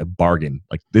is a bargain.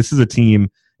 Like, this is a team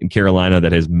in Carolina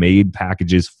that has made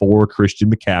packages for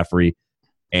Christian McCaffrey,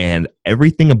 and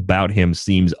everything about him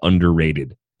seems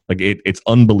underrated. Like, it's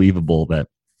unbelievable that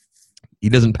he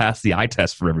doesn't pass the eye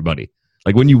test for everybody.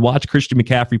 Like, when you watch Christian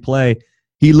McCaffrey play,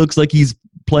 he looks like he's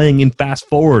playing in fast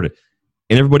forward,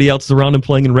 and everybody else around him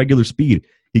playing in regular speed.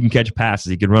 He can catch passes.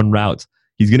 He can run routes.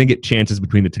 He's going to get chances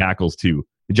between the tackles, too.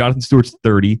 Jonathan Stewart's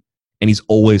 30, and he's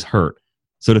always hurt.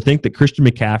 So to think that Christian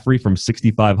McCaffrey from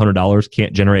 $6,500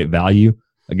 can't generate value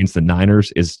against the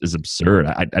Niners is absurd.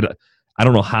 I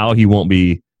don't know how he won't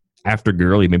be, after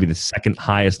Gurley, maybe the second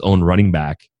highest owned running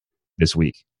back this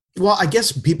week. Well, I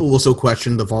guess people will still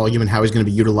question the volume and how he's going to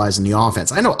be utilized in the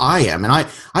offense. I know I am, and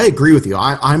I agree with you.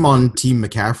 I'm on Team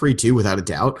McCaffrey, too, without a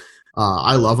doubt.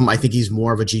 I love him. I think he's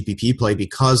more of a GPP play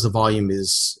because the volume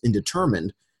is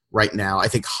indeterminate right now. I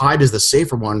think Hyde is the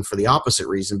safer one for the opposite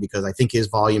reason, because I think his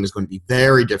volume is going to be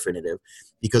very definitive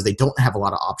because they don't have a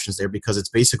lot of options there, because it's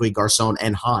basically Garcon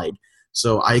and Hyde.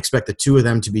 So I expect the two of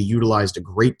them to be utilized a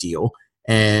great deal.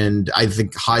 And I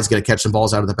think Hyde's going to catch some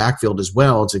balls out of the backfield as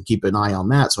well to keep an eye on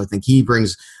that. So I think he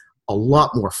brings a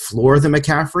lot more floor than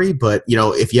McCaffrey. But,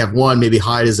 if you have one, maybe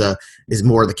Hyde is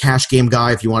more the cash game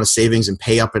guy if you want a savings and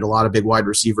pay up at a lot of big wide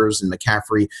receivers, and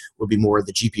McCaffrey would be more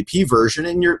the GPP version,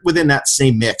 and you're within that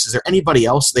same mix. Is there anybody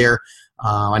else there?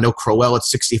 I know Crowell at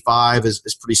 65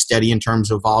 is pretty steady in terms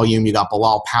of volume. You got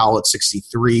Bilal Powell at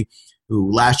 63,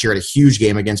 who last year had a huge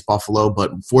game against Buffalo,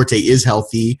 but Forte is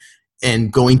healthy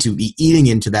and going to be eating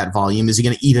into that volume. Is he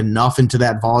going to eat enough into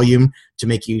that volume to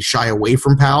make you shy away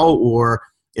from Powell, or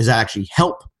does that actually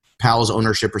help Powell's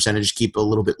ownership percentage keep a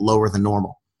little bit lower than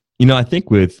normal? I think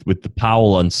with the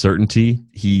Powell uncertainty,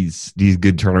 he's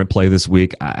good tournament play this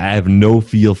week. I have no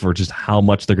feel for just how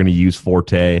much they're going to use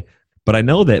Forte, but I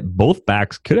know that both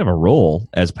backs could have a role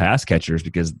as pass catchers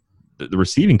because the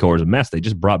receiving core is a mess. They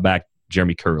just brought back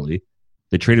Jeremy Curley.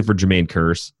 They traded for Jermaine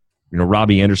Kearse.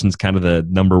 Robbie Anderson's kind of the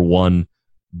number one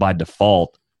by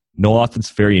default. No offense,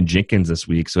 Ferry and Jenkins this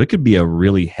week, so it could be a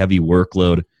really heavy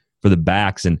workload for the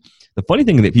backs. And the funny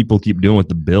thing that people keep doing with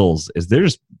the Bills is they're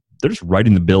just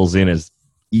writing the Bills in as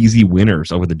easy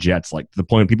winners over the Jets, like to the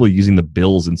point of people using the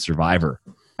Bills in Survivor.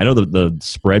 I know the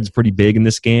spread's pretty big in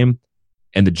this game,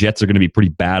 and the Jets are going to be pretty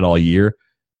bad all year.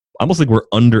 Almost like we're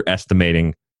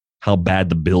underestimating how bad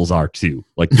the Bills are too.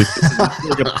 Like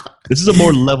this is a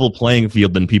more level playing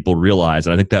field than people realize,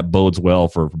 and I think that bodes well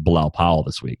for Bilal Powell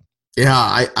this week.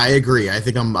 Yeah, I agree. I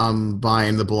think I'm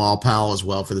buying the Bilal Powell as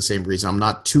well for the same reason. I'm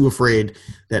not too afraid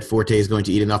that Forte is going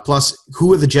to eat enough. Plus,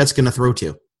 who are the Jets going to throw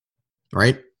to?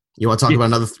 Right? You want to talk about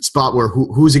another spot where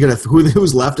who's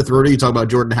left to throw to? You talk about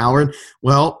Jordan Howard.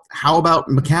 Well, how about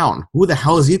McCown? Who the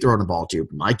hell is he throwing the ball to?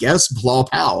 My guess, Bilal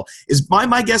Powell.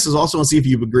 My guess is also, and see if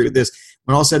you agree with this,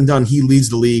 when all said and done, he leads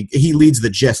the league. He leads the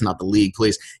Jets, not the league,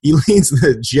 please. He leads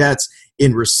the Jets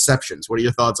in receptions. What are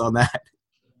your thoughts on that?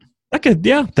 That could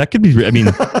be. I mean,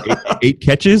 eight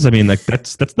catches. I mean, like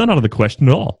that's not out of the question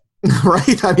at all.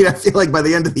 Right? I mean, I feel like by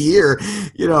the end of the year,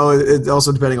 it's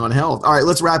also depending on health. All right,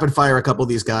 let's rapid fire a couple of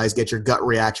these guys. Get your gut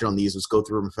reaction on these. Let's go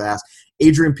through them fast.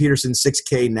 Adrian Peterson,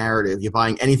 6K narrative. You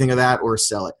buying anything of that or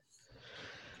sell it?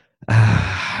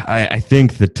 I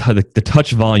think the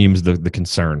touch volume is the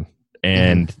concern.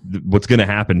 And what's going to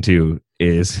happen, too,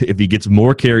 is if he gets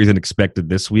more carries than expected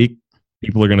this week,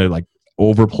 people are going to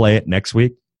overplay it next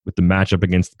week with the matchup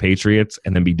against the Patriots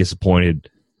and then be disappointed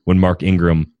when Mark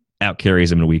Ingram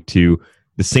out-carries him in week 2.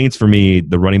 The Saints, for me,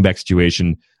 the running back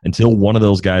situation, until one of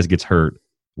those guys gets hurt,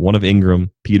 one of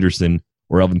Ingram, Peterson,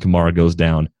 or Alvin Kamara goes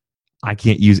down, I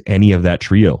can't use any of that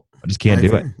trio. I just can't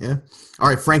do it. Yeah. All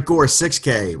right, Frank Gore,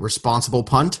 6K. Responsible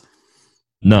punt?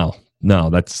 No,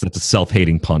 that's a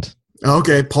self-hating punt.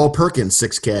 Okay, Paul Perkins,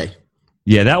 6K.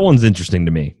 Yeah, that one's interesting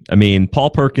to me. I mean,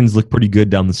 Paul Perkins looked pretty good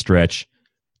down the stretch.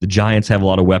 The Giants have a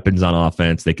lot of weapons on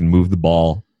offense. They can move the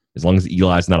ball as long as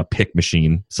Eli's not a pick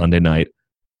machine Sunday night.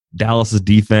 Dallas's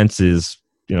defense is,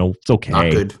 it's okay.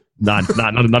 Not good.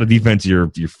 Not a defense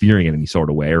you're fearing in any sort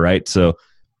of way, right? So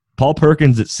Paul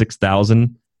Perkins at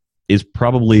 6,000 is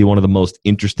probably one of the most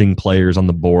interesting players on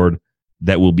the board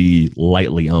that will be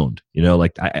lightly owned.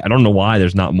 I don't know why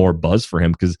there's not more buzz for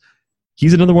him, because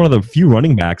he's another one of the few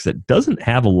running backs that doesn't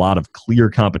have a lot of clear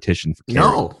competition for carry.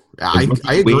 No, I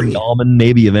agree. Wayne Gallman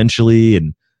maybe eventually,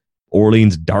 and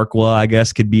Orleans Darkwa, I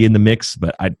guess, could be in the mix.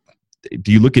 But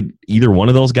do you look at either one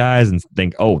of those guys and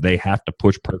think, oh, they have to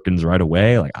push Perkins right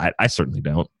away? I certainly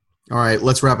don't. All right,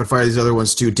 let's rapid fire these other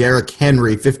ones too. Derrick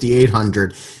Henry,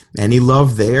 5,800. Any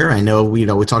love there? I know we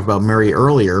talked about Murray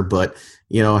earlier, but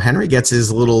Henry gets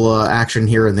his little action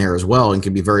here and there as well, and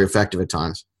can be very effective at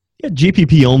times. Yeah,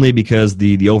 GPP only because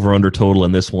the over-under total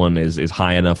in this one is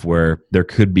high enough where there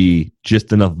could be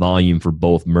just enough volume for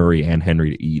both Murray and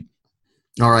Henry to eat.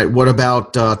 All right, what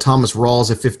about Thomas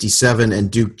Rawls at 57 and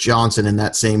Duke Johnson in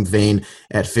that same vein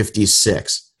at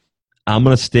 56? I'm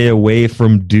going to stay away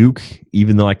from Duke,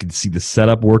 even though I could see the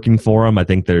setup working for him. I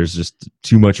think there's just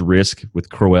too much risk with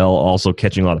Crowell also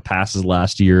catching a lot of passes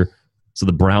last year. So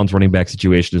the Browns running back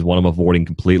situation is one I'm avoiding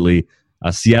completely.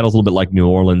 Seattle's a little bit like New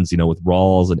Orleans, with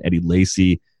Rawls and Eddie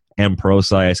Lacy and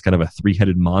Prosise, kind of a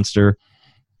three-headed monster.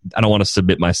 I don't want to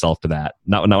submit myself to that.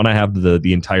 Not when I have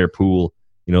the entire pool,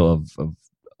 of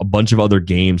a bunch of other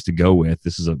games to go with.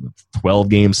 This is a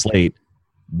 12-game slate.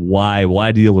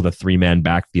 why deal with a 3-man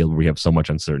backfield where we have so much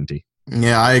uncertainty?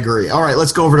 Yeah, I agree. All right,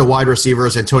 let's go over to wide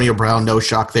receivers. Antonio Brown, no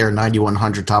shock there,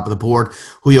 9,100 top of the board.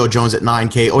 Julio Jones at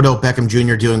 9K. Odell Beckham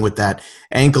Jr. dealing with that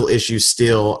ankle issue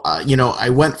still. I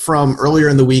went from earlier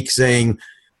in the week saying,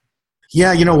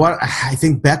 yeah, you know what? I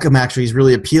think Beckham actually is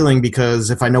really appealing because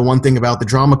if I know one thing about the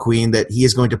drama queen, that he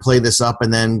is going to play this up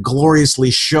and then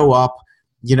gloriously show up,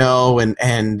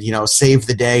 and save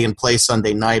the day and play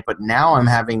Sunday night. But now I'm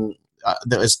having,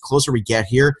 as closer we get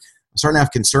here, I'm starting to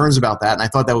have concerns about that, and I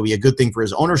thought that would be a good thing for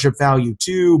his ownership value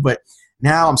too, but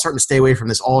now I'm starting to stay away from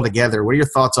this altogether. What are your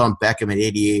thoughts on Beckham at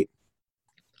 88?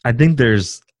 I think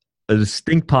there's a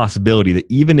distinct possibility that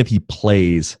even if he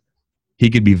plays, he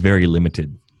could be very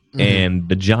limited. Mm-hmm. And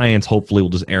the Giants hopefully will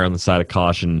just err on the side of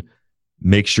caution,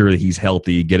 make sure that he's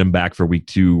healthy, get him back for week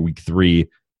 2, week 3,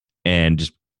 and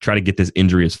just try to get this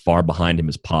injury as far behind him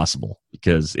as possible,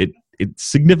 because it's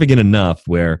significant enough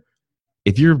where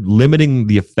if you're limiting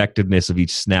the effectiveness of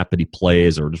each snap that he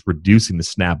plays or just reducing the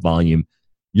snap volume,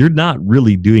 you're not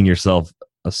really doing yourself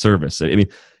a service. I mean,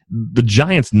 the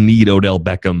Giants need Odell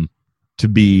Beckham to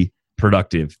be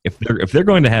productive. If they're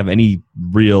going to have any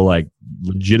real,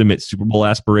 legitimate Super Bowl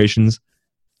aspirations,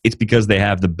 it's because they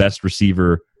have the best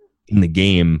receiver in the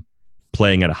game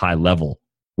playing at a high level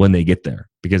when they get there,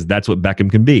 because that's what Beckham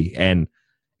can be. And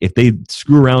if they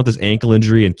screw around with this ankle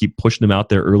injury and keep pushing him out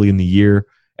there early in the year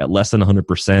at less than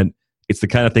 100%, it's the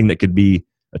kind of thing that could be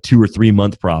a 2 or 3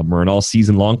 month problem or an all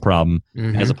season long problem,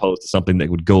 as opposed to something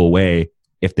that would go away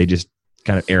if they just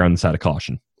kind of err on the side of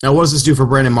caution. Now, what does this do for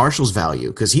Brandon Marshall's value?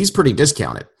 Because he's pretty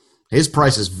discounted. His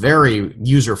price is very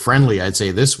user-friendly, I'd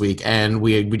say, this week. And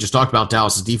we just talked about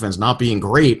Dallas' defense not being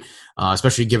great,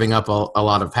 especially giving up a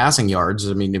lot of passing yards.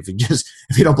 I mean, if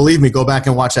you don't believe me, go back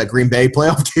and watch that Green Bay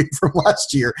playoff game from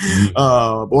last year,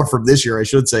 or from this year, I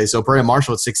should say. So Brandon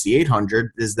Marshall at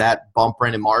 6,800. Does that bump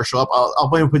Brandon Marshall up? I'll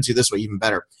put it to you this way, even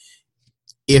better.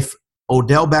 If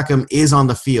Odell Beckham is on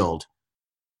the field,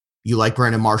 you like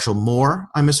Brandon Marshall more,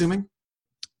 I'm assuming?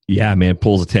 Yeah, man,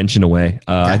 pulls attention away.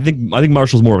 I think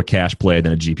Marshall's more of a cash play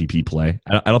than a GPP play.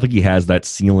 I don't think he has that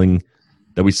ceiling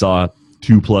that we saw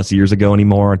 2+ years ago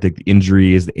anymore. I think the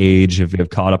injury is the age have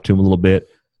caught up to him a little bit.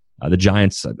 The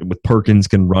Giants with Perkins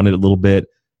can run it a little bit.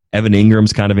 Evan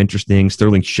Ingram's kind of interesting.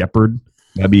 Sterling Shepard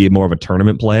might be more of a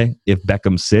tournament play if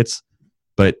Beckham sits.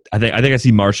 But I think I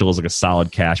see Marshall as like a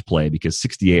solid cash play because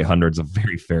 6,800 is a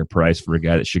very fair price for a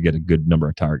guy that should get a good number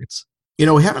of targets.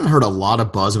 We haven't heard a lot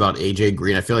of buzz about A.J.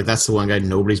 Green. I feel like that's the one guy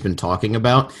nobody's been talking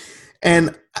about.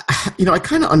 And, I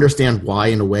kind of understand why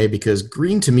in a way, because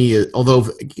Green to me, although,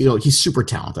 he's super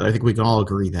talented, I think we can all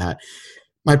agree that.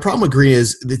 My problem with Green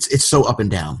is it's so up and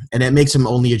down, and it makes him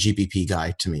only a GPP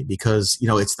guy to me because,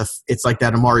 it's like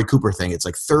that Amari Cooper thing. It's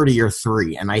like 30 or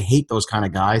 3, and I hate those kind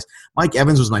of guys. Mike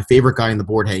Evans was my favorite guy on the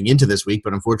board heading into this week,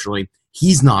 but unfortunately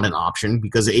he's not an option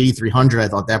because at 8,300 I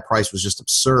thought that price was just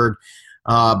absurd.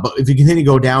 But if you continue to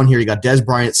go down here, you got Dez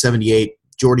Bryant at 78,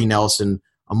 Jordy Nelson,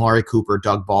 Amari Cooper,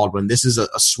 Doug Baldwin. This is a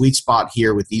sweet spot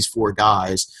here with these 4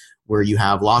 guys where you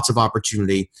have lots of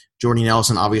opportunity. Jordy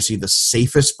Nelson, obviously the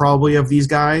safest probably of these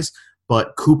guys,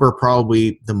 but Cooper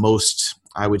probably the most,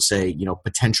 I would say,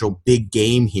 potential big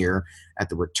game here at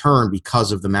the return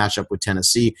because of the matchup with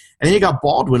Tennessee. And then you got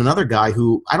Baldwin, another guy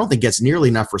who I don't think gets nearly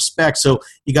enough respect. So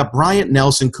you got Bryant,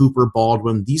 Nelson, Cooper,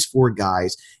 Baldwin, these 4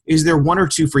 guys. Is there one or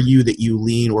two for you that you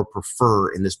lean or prefer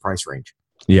in this price range?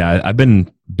 Yeah, I've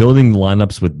been building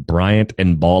lineups with Bryant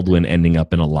and Baldwin ending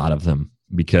up in a lot of them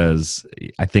because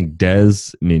I think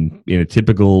Dez, in a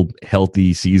typical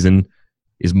healthy season,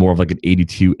 is more of like an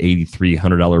 $8,200,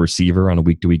 $8,300 receiver on a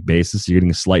week-to-week basis. So you're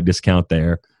getting a slight discount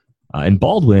there. And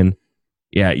Baldwin,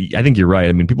 yeah, I think you're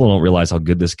right. People don't realize how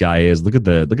good this guy is. Look at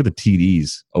the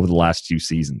TDs over the last 2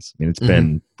 seasons. It's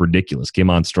been ridiculous. Came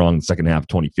on strong in the second half of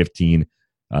 2015.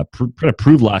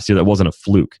 Proved last year that wasn't a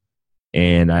fluke.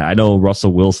 And I know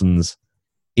Russell Wilson's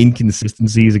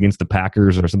inconsistencies against the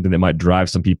Packers are something that might drive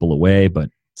some people away, but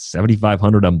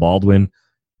 7,500 on Baldwin,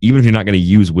 even if you're not going to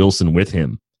use Wilson with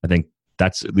him, I think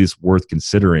that's at least worth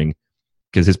considering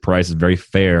because his price is very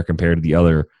fair compared to the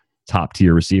other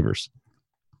top-tier receivers.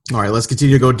 All right, let's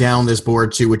continue to go down this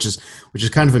board too, which is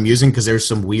kind of amusing because there's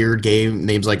some weird game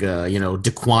names like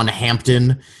DeQuan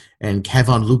Hampton and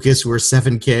Kevon Lucas who are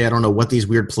 7K. I don't know what these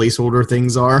weird placeholder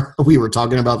things are. We were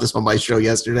talking about this on my show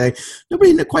yesterday.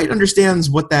 Nobody quite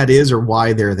understands what that is or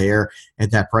why they're there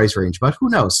at that price range, but who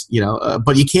knows?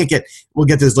 But you can't get. We'll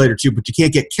get to this later too. But you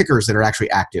can't get kickers that are actually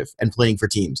active and playing for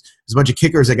teams. There's a bunch of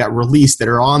kickers that got released that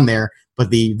are on there, but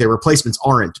their replacements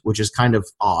aren't, which is kind of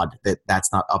odd that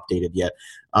that's not updated yet.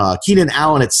 Keenan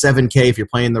Allen at 7K if you're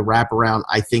playing the wraparound,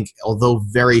 I think, although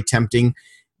very tempting,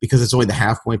 because it's only the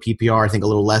half-point PPR. I think a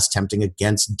little less tempting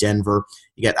against Denver.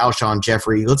 You get Alshon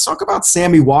Jeffrey. Let's talk about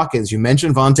Sammy Watkins. You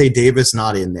mentioned Vontae Davis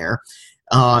not in there.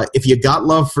 If you got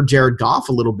love for Jared Goff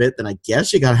a little bit, then I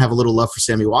guess you got to have a little love for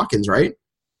Sammy Watkins, right?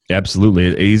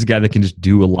 Absolutely. He's a guy that can just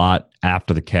do a lot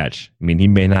after the catch. I mean, he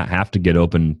may not have to get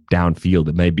open downfield.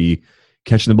 It may be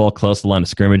catching the ball close to the line of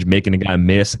scrimmage, making a guy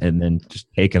miss, and then just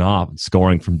taking off and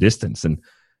scoring from distance. And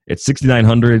at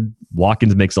 6,900,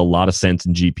 Watkins makes a lot of sense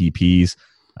in GPPs.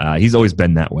 He's always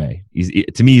been that way.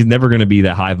 To me, he's never going to be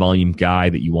that high-volume guy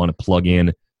that you want to plug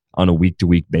in on a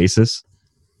week-to-week basis.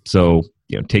 So,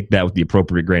 take that with the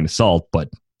appropriate grain of salt, but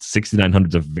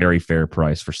 6,900 is a very fair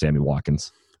price for Sammy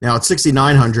Watkins. Now, at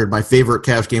 6,900, my favorite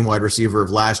cash game wide receiver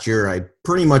of last year, I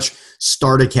pretty much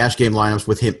started cash game lineups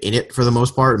with him in it for the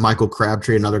most part. Michael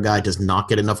Crabtree, another guy, does not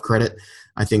get enough credit,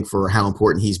 I think, for how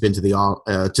important he's been to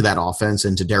that offense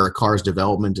and to Derek Carr's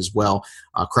development as well.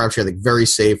 Crabtree, I think, very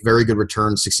safe, very good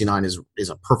return. 69 is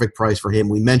a perfect price for him.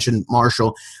 We mentioned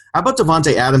Marshall. How about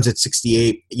Devontae Adams at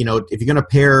 68? If you're going to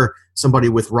pair somebody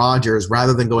with Rodgers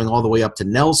rather than going all the way up to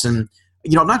Nelson,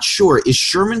 I'm not sure. Is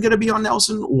Sherman going to be on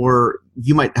Nelson, or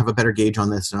you might have a better gauge on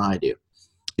this than I do?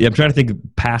 Yeah, I'm trying to think of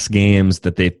past games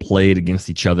that they've played against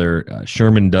each other.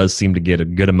 Sherman does seem to get a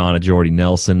good amount of Jordy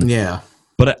Nelson. Yeah.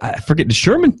 But I forget, does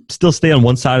Sherman still stay on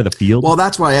one side of the field? Well,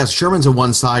 that's why I asked. Sherman's a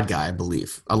one-side guy, I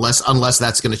believe, unless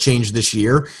that's going to change this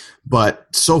year. But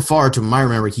so far, to my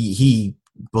memory, he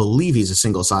believe he's a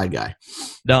single-side guy.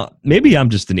 Now, maybe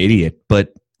I'm just an idiot,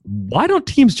 but why don't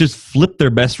teams just flip their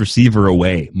best receiver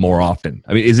away more often?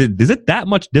 I mean, is it that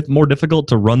much more difficult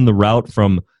to run the route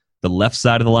from the left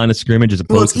side of the line of scrimmage as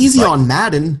opposed to it's easy on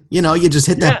Madden. You just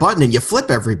hit that button and you flip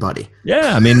everybody.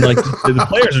 Yeah, I mean, the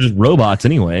players are just robots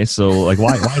anyway, so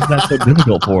why is that so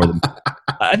difficult for them?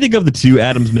 I think of the two,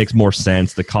 Adams makes more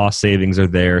sense. The cost savings are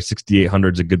there.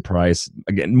 6,800 is a good price.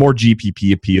 Again, more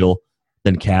GPP appeal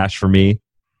than cash for me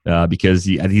because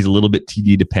he's a little bit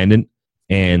TD dependent.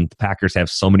 And the Packers have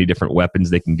so many different weapons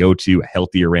they can go to. A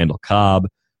healthier Randall Cobb,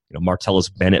 Martellus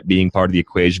Bennett being part of the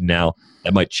equation now.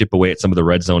 That might chip away at some of the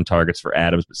red zone targets for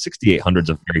Adams, but 6,800 is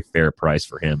a very fair price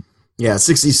for him. Yeah,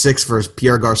 66 for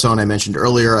Pierre Garçon I mentioned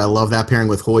earlier. I love that pairing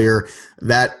with Hoyer.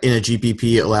 That in a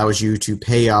GPP allows you to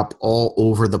pay up all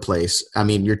over the place. I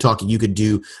mean, you could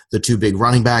do the two big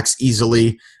running backs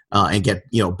easily. And get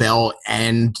Bell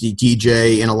and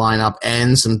DJ in a lineup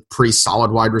and some pretty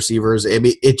solid wide receivers.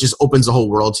 It just opens the whole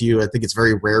world to you. I think it's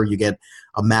very rare you get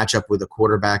a matchup with a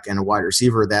quarterback and a wide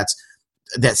receiver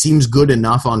that seems good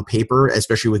enough on paper,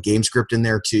 especially with game script in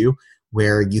there too,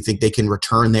 where you think they can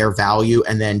return their value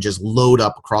and then just load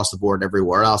up across the board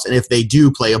everywhere else. And if they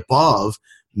do play above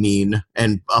mean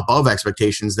and above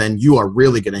expectations, then you are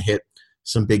really going to hit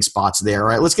some big spots there. All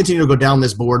right, let's continue to go down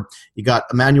this board. You got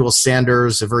Emmanuel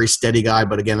Sanders, a very steady guy,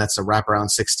 but again, that's a wraparound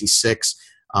 66.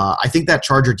 I think that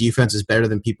Charger defense is better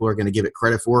than people are going to give it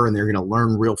credit for, and they're going to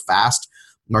learn real fast.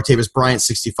 Martavis Bryant,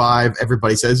 65.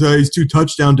 Everybody says, he's too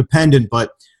touchdown dependent,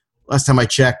 but last time I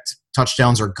checked,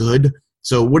 touchdowns are good.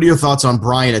 So what are your thoughts on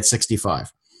Bryant at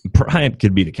 65? Bryant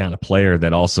could be the kind of player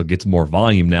that also gets more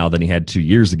volume now than he had 2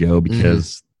 years ago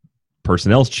because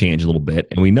personnel's changed a little bit,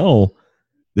 and we know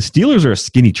the Steelers are a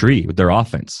skinny tree with their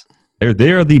offense.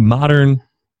 They're the modern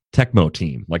Tecmo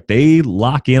team. They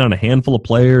lock in on a handful of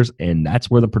players, and that's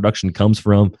where the production comes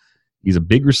from. He's a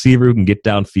big receiver who can get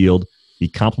downfield. He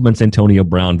complements Antonio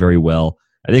Brown very well.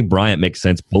 I think Bryant makes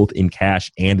sense both in cash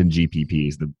and in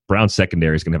GPPs. The Brown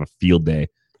secondary is going to have a field day.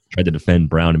 Tried to defend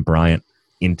Brown and Bryant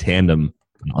in tandem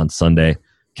on Sunday.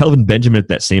 Kelvin Benjamin at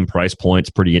that same price point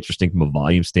is pretty interesting from a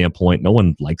volume standpoint. No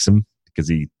one likes him because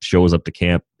he shows up to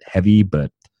camp heavy, but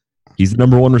he's the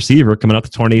number one receiver coming out the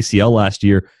torn ACL last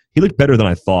year. He looked better than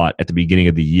I thought at the beginning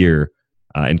of the year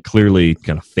and clearly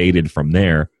kind of faded from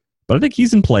there. But I think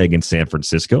he's in play against San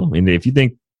Francisco. I mean, if you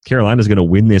think Carolina's going to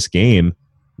win this game,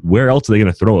 where else are they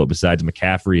going to throw it besides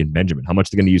McCaffrey and Benjamin? How much are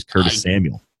they going to use Curtis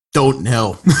Samuel? Don't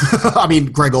know. I mean,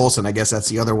 Greg Olsen, I guess that's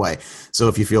the other way. So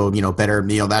if you feel, better,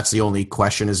 that's the only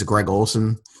question is the Greg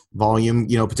Olsen volume,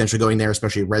 potentially going there,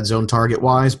 especially red zone target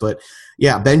wise. But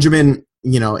yeah, Benjamin,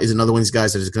 is another one of these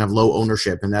guys that is going to have low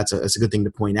ownership. And that's a good thing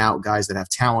to point out. Guys that have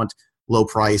talent, low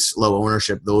price, low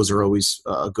ownership, those are always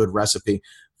a good recipe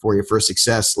for you for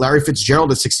success. Larry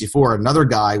Fitzgerald at 64, another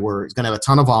guy where he's going to have a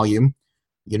ton of volume.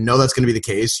 That's going to be the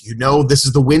case. This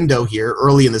is the window here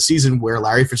early in the season where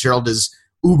Larry Fitzgerald is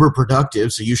uber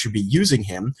productive, so you should be using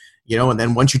him, and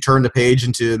then once you turn the page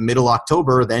into middle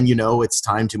October, then it's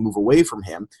time to move away from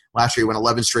him. Last year he went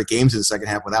 11 straight games in the second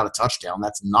half without a touchdown.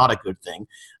 That's not a good thing.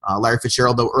 Larry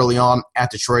Fitzgerald, though, early on at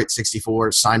Detroit,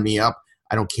 64, sign me up.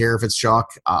 I don't care if it's chalk.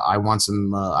 I want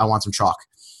some chalk.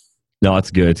 No,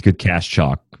 it's good. It's good cash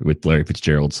chalk. with Larry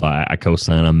Fitzgerald, so I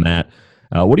co-sign on that.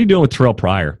 What are you doing with Terrell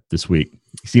Pryor this week?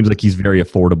 He seems like he's very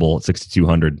affordable at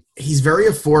 6,200. He's very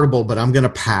affordable, but I'm going to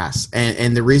pass.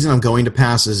 And the reason I'm going to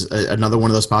pass is another one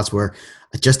of those spots where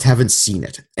I just haven't seen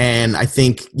it. And I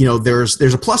think,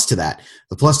 there's a plus to that.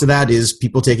 The plus to that is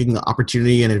people taking the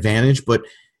opportunity and advantage. But,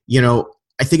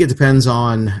 I think it depends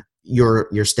on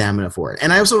your stamina for it.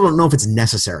 And I also don't know if it's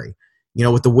necessary.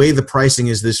 With the way the pricing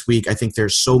is this week, I think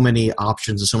there's so many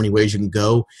options and so many ways you can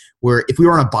go, where if we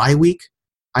were on a bye week,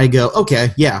 I go,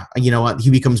 okay, yeah, you know what? He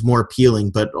becomes more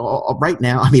appealing. But right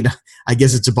now, I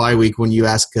guess it's a bye week when you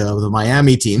ask the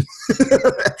Miami team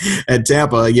and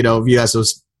Tampa, if you ask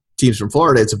those teams from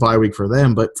Florida, it's a bye week for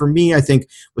them. But for me, I think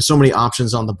with so many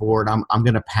options on the board, I'm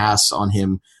going to pass on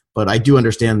him. But I do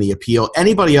understand the appeal.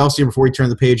 Anybody else here before we turn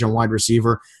the page on wide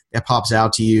receiver that pops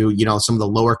out to you? Some of the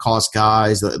lower cost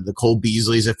guys, the Cole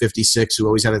Beasleys at 56, who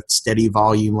always had a steady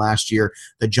volume last year.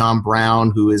 The John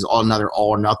Brown, who is another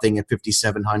all or nothing at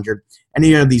 5,700.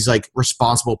 Any of these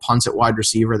responsible punts at wide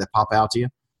receiver that pop out to you?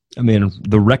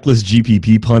 The reckless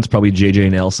GPP punts, probably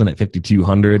J.J. Nelson at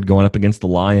 5,200 going up against the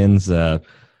Lions.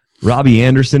 Robbie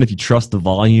Anderson, if you trust the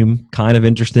volume, kind of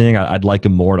interesting. I'd like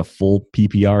him more in a full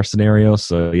PPR scenario.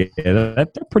 So, yeah,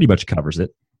 that pretty much covers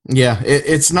it. Yeah,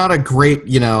 it's not a great,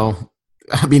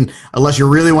 unless you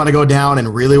really want to go down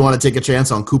and really want to take a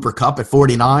chance on Cooper Kupp at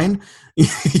 49.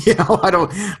 I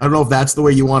don't know if that's the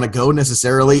way you want to go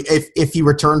necessarily. If he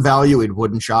returned value, it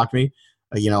wouldn't shock me.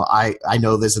 I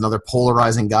know there's another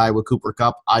polarizing guy with Cooper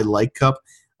Kupp. I like Kupp.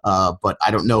 But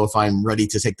I don't know if I'm ready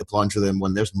to take the plunge with him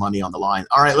when there's money on the line.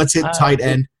 All right, let's hit tight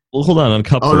end. Well, hold on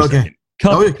Kupp for a second.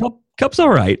 Kupp's all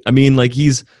right.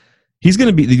 He's going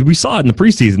to be – we saw it in the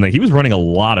preseason. He was running a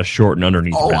lot of short and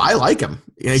underneath. Oh, I like him.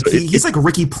 He's like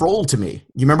Ricky Prohl to me.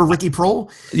 You remember Ricky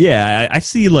Prohl? Yeah, I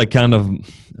see kind of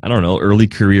 – I don't know, early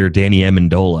career Danny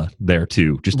Amendola there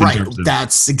too. Just right,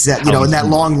 that's exactly – in that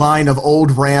long line of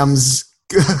old Rams,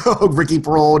 Ricky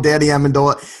Prohl, Danny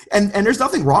Amendola. And there's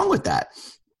nothing wrong with that.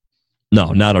 No,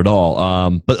 not at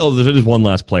all. But there's one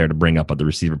last player to bring up at the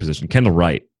receiver position, Kendall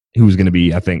Wright, who's going to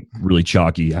be, I think, really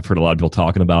chalky. I've heard a lot of people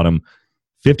talking about him.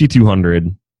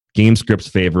 5,200, game script's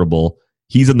favorable.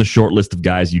 He's in the short list of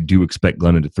guys you do expect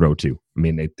Glennon to throw to.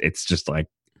 It's just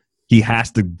he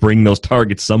has to bring those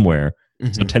targets somewhere.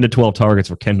 Mm-hmm. So 10 to 12 targets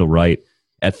for Kendall Wright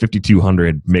at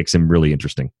 5,200 makes him really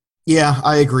interesting. Yeah,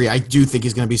 I agree. I do think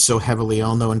he's going to be so heavily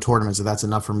owned, though, in tournaments that's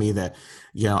enough for me that,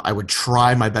 I would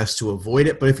try my best to avoid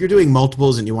it. But if you're doing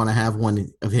multiples and you want to have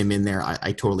one of him in there,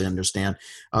 I totally understand.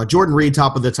 Jordan Reed,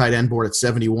 top of the tight end board at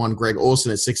 71. Greg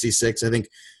Olsen at 66. I think,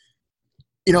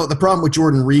 the problem with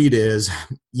Jordan Reed is,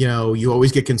 you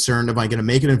always get concerned, am I going to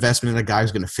make an investment in a guy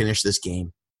who's going to finish this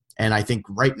game? And I think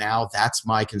right now that's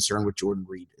my concern with Jordan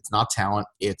Reed. It's not talent.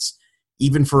 It's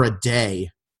even for a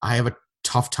day, I have a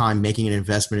tough time making an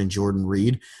investment in Jordan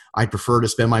Reed. I'd prefer to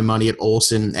spend my money at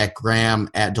Olsen, at Graham,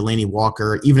 at Delaney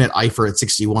Walker, even at Eifert at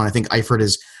 61. I think Eifert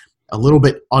is a little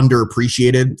bit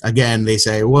underappreciated. Again, they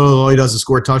say, well, he doesn't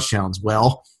score touchdowns.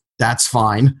 Well, that's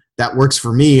fine. That works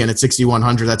for me. And at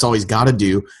 6,100, that's all he's got to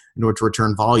do in order to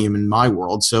return volume in my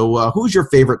world. So who's your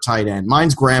favorite tight end?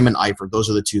 Mine's Graham and Eifert. Those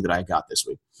are the two that I got this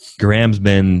week. Graham's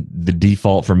been the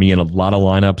default for me in a lot of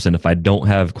lineups, and if I don't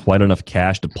have quite enough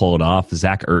cash to pull it off,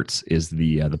 Zach Ertz is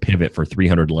the pivot for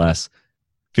 300 less,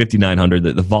 5,900.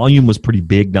 The volume was pretty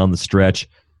big down the stretch.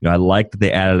 I like that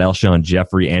they added Alshon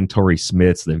Jeffrey and Torrey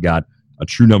Smith, so they've got a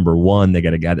true number one. They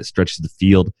got a guy that stretches the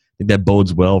field. I think that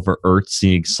bodes well for Ertz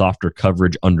seeing softer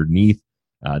coverage underneath.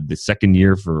 The second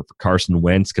year for Carson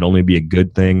Wentz could only be a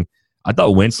good thing. I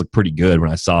thought Wentz looked pretty good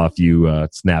when I saw a few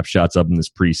snapshots of him this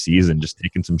preseason, just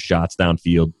taking some shots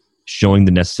downfield, showing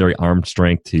the necessary arm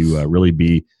strength to really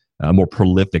be a more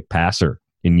prolific passer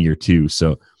in year two.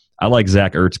 So I like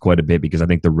Zach Ertz quite a bit because I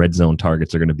think the red zone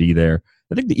targets are going to be there.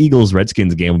 I think the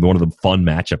Eagles-Redskins game will be one of the fun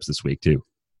matchups this week too.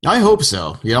 I hope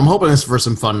so. I'm hoping for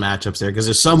some fun matchups there because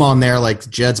there's some on there like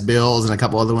Jets, Bills, and a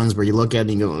couple other ones where you look at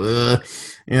it and you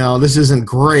go, this isn't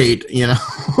great,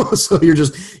 So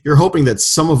you're hoping that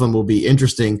some of them will be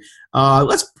interesting.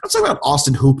 Let's talk about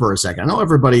Austin Hooper a second. I know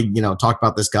everybody, talked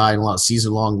about this guy in a lot of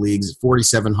season-long leagues at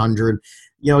 4,700.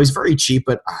 He's very cheap,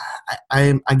 but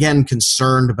I'm, again,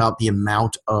 concerned about the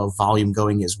amount of volume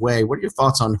going his way. What are your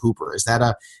thoughts on Hooper? Is that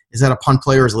a punt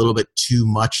player? Is a little bit too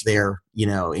much there,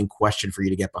 in question for you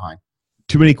to get behind?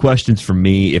 Too many questions for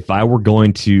me. If I were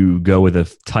going to go with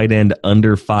a tight end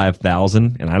under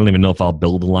 5,000, and I don't even know if I'll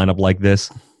build a lineup like this,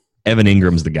 Evan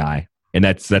Ingram's the guy. And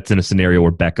that's in a scenario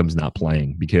where Beckham's not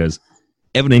playing because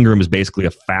Evan Ingram is basically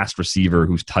a fast receiver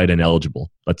who's tight end eligible.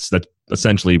 That's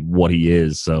essentially what he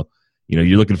is. So,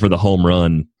 you're looking for the home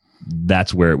run.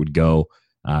 That's where it would go.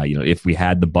 If we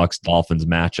had the Bucks-Dolphins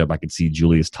matchup, I could see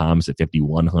Julius Thomas at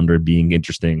 5,100 being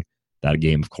interesting. That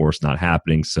game, of course, not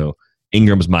happening. So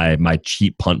Ingram's my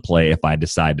cheap punt play if I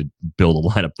decide to build a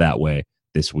lineup that way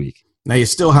this week. Now you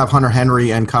still have Hunter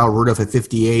Henry and Kyle Rudolph at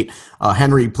 58.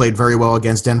 Henry played very well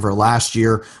against Denver last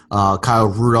year. Kyle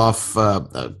Rudolph,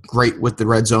 great with the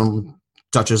red zone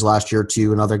touches last year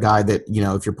too. Another guy that,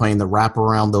 if you're playing the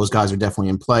wraparound, those guys are definitely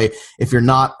in play. If you're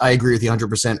not, I agree with you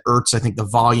 100%. Ertz, I think the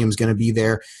volume is going to be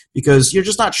there because you're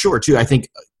just not sure too. I think,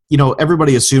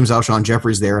 everybody assumes Alshon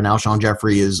Jeffrey's there, and Alshon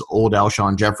Jeffrey is old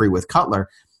Alshon Jeffrey with Cutler.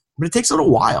 But it takes a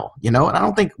little while, and I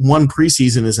don't think one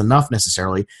preseason is enough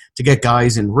necessarily to get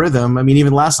guys in rhythm. I mean,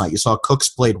 even last night you saw Cooks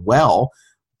played well,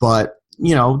 but,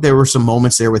 there were some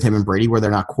moments there with him and Brady where they're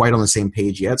not quite on the same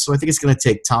page yet. So I think it's going to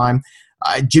take time.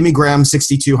 Jimmy Graham,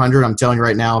 6,200. I'm telling you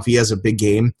right now, if he has a big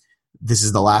game, this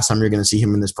is the last time you're going to see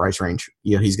him in this price range.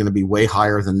 He's going to be way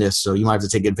higher than this. So you might have to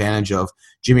take advantage of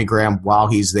Jimmy Graham while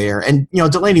he's there. And,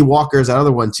 Delaney Walker is that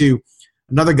other one too.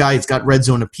 Another guy that's got red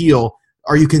zone appeal.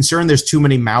 Are you concerned there's too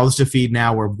many mouths to feed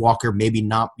now where Walker maybe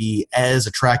not be as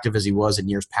attractive as he was in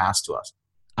years past to us?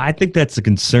 I think that's a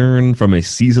concern from a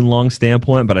season-long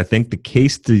standpoint, but I think the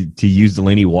case to use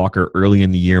Delaney Walker early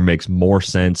in the year makes more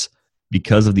sense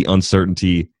because of the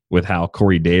uncertainty with how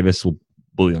Corey Davis will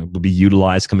be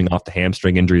utilized coming off the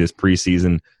hamstring injury this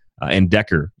preseason, and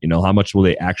Decker. How much will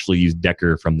they actually use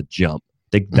Decker from the jump? I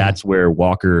think that's where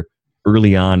Walker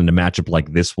early on in a matchup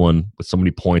like this one with so many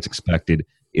points expected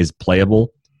is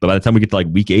playable. But by the time we get to like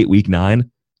week 8, week 9,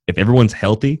 if everyone's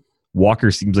healthy,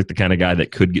 Walker seems like the kind of guy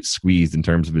that could get squeezed in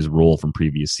terms of his role from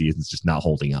previous seasons, just not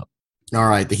holding up. All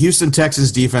right. The Houston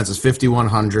Texans defense is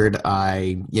 5,100.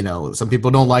 Some people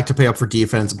don't like to pay up for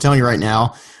defense. I'm telling you right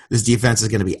now, this defense is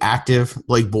going to be active.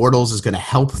 Blake Bortles is going to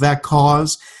help that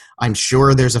cause. I'm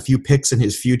sure there's a few picks in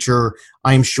his future.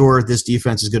 I'm sure this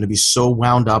defense is going to be so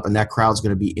wound up and that crowd's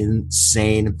going to be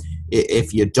insane.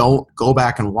 If you don't, go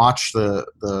back and watch the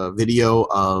video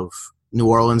of New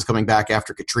Orleans coming back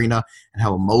after Katrina and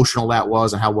how emotional that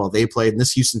was and how well they played. And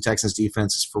this Houston Texans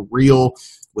defense is for real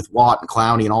with Watt and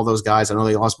Clowney and all those guys. I know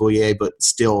they lost Bouye, but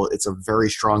still it's a very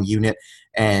strong unit.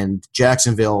 And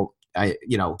Jacksonville,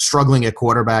 struggling at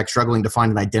quarterback, struggling to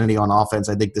find an identity on offense.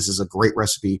 I think this is a great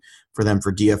recipe for them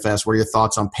for DFS. What are your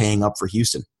thoughts on paying up for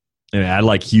Houston? I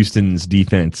like Houston's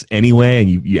defense anyway,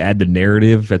 and you add the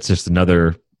narrative. That's just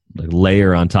another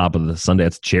layer on top of the Sunday.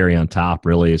 It's cherry on top,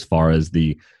 really, as far as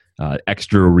the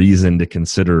extra reason to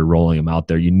consider rolling him out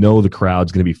there. The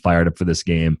crowd's going to be fired up for this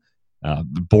game.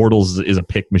 Bortles is a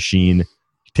pick machine.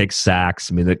 He takes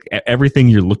sacks. I mean, everything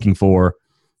you're looking for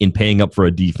in paying up for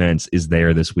a defense is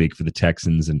there this week for the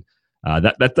Texans. And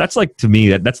that's like, to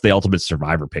me, that's the ultimate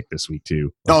survivor pick this week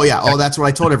too. Oh yeah. Oh, that's what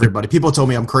I told everybody. People told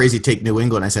me I'm crazy, take New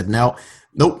England. I said, nope.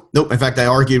 In fact, I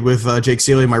argued with Jake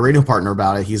Seeley, my radio partner,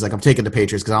 about it. He's like, I'm taking the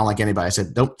Patriots because I don't like anybody. I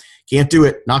said, nope, can't do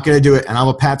it. Not going to do it. And I'm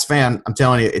a Pats fan. I'm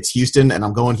telling you, it's Houston and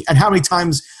I'm going. And how many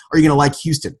times are you going to like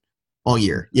Houston all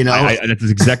year? That's the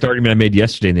exact argument I made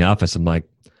yesterday in the office. I'm like,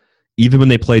 even when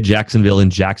they play Jacksonville in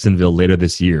Jacksonville later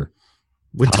this year,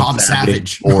 with Tom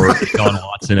Savage or Sean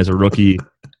Watson as a rookie,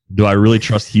 do I really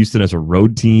trust Houston as a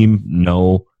road team?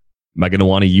 No. Am I going to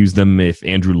want to use them if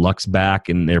Andrew Luck's back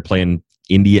and they're playing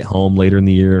Indy at home later in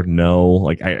the year?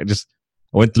 No. I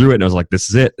went through it and I was like, this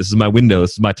is it. This is my window.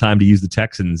 This is my time to use the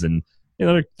Texans. And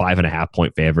they're 5.5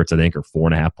 point favorites, I think, or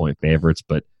 4.5 point favorites.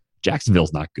 But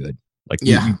Jacksonville's not good.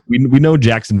 We know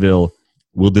Jacksonville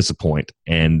will disappoint,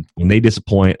 and when they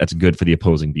disappoint, that's good for the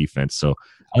opposing defense. So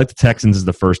I like the Texans as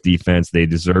the first defense. They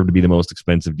deserve to be the most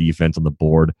expensive defense on the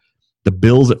board. The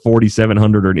Bills at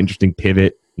 4,700 are an interesting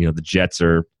pivot. The Jets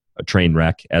are a train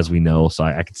wreck, as we know, so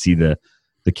I could see the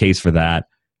case for that.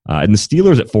 And the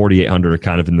Steelers at 4,800 are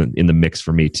kind of in the mix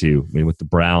for me too. I mean, with the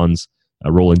Browns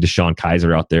rolling DeShone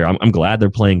Kizer out there, I'm glad they're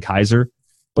playing Kizer,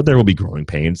 but there will be growing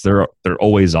pains. There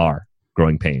always are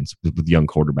growing pains with young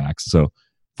quarterbacks. So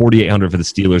 4,800 for the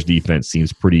Steelers defense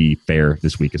seems pretty fair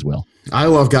this week as well. I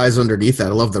love guys underneath that.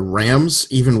 I love the Rams,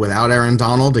 even without Aaron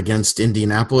Donald, against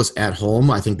Indianapolis at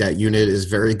home. I think that unit is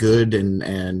very good,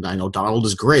 and I know Donald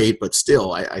is great, but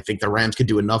still, I think the Rams could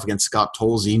do enough against Scott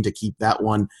Tolzien to keep that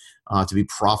one to be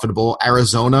profitable.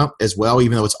 Arizona as well,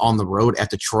 even though it's on the road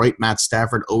at Detroit. Matt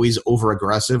Stafford, always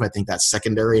over-aggressive. I think that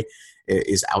secondary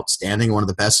is outstanding, one of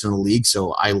the best in the league.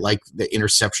 So I like the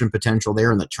interception potential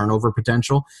there and the turnover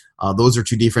potential. Those are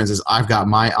two defenses I've got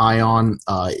my eye on.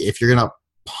 If you're going to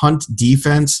punt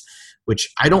defense,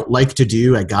 which I don't like to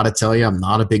do, I got to tell you, I'm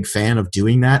not a big fan of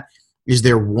doing that. Is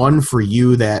there one for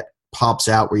you that pops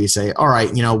out where you say, all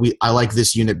right, I like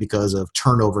this unit because of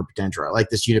turnover potential. I like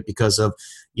this unit because of,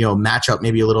 matchup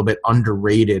maybe a little bit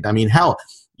underrated. I mean, hell,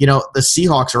 the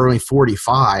Seahawks are only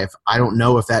 45. I don't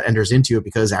know if that enters into it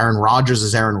because Aaron Rodgers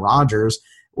is Aaron Rodgers,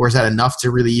 or is that enough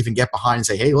to really even get behind and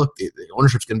say, hey, look, the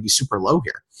ownership's going to be super low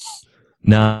here?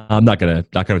 No, I'm not gonna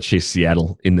chase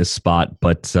Seattle in this spot,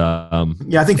 but I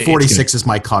think 46 is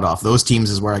my cutoff. Those teams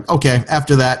is where, okay,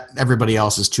 after that, everybody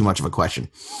else is too much of a question.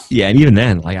 Yeah, and even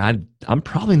then, I'm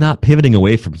probably not pivoting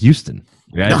away from Houston.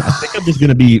 Right? I think I'm just going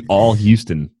to be all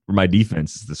Houston for my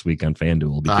defense this week on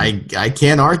FanDuel. I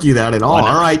can't argue that at all.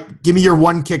 All right, give me your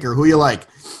one kicker. Who you like?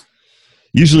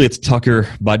 Usually it's Tucker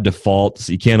by default,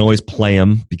 so you can't always play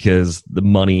him because the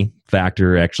money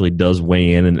factor actually does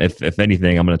weigh in. And if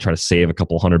anything, I'm going to try to save a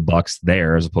couple $100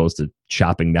 there as opposed to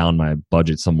chopping down my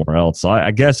budget somewhere else. So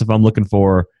I guess if I'm looking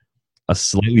for a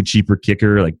slightly cheaper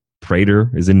kicker, like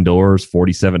Prater is indoors,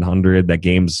 4,700. That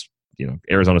game's,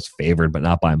 Arizona's favored, but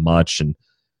not by much. And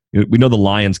we know the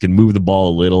Lions can move the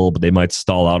ball a little, but they might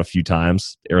stall out a few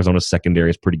times. Arizona's secondary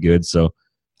is pretty good. So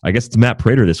I guess it's Matt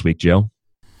Prater this week, Joe.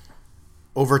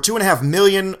 Over 2.5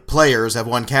 million players have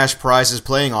won cash prizes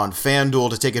playing on FanDuel.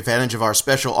 To take advantage of our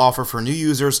special offer for new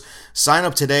users, sign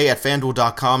up today at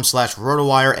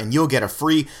FanDuel.com/RotoWire and you'll get a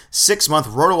free 6-month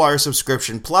RotoWire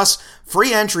subscription plus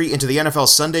free entry into the NFL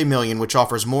Sunday Million, which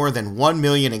offers more than $1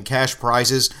 million in cash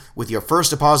prizes with your first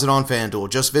deposit on FanDuel.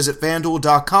 Just visit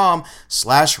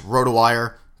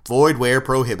FanDuel.com/RotoWire. Void where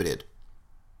prohibited.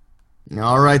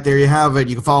 All right, there you have it.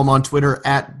 You can follow him on Twitter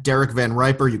at Derek Van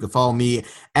Riper. You can follow me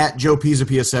at Joe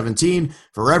Pisapia17.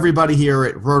 For everybody here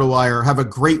at RotoWire, have a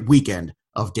great weekend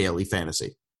of daily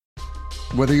fantasy.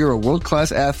 Whether you're a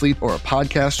world-class athlete or a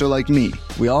podcaster like me,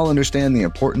 we all understand the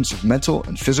importance of mental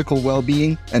and physical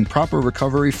well-being and proper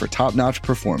recovery for top-notch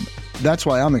performance. That's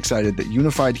why I'm excited that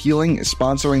Unified Healing is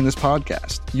sponsoring this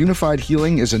podcast. Unified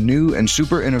Healing is a new and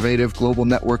super innovative global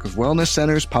network of wellness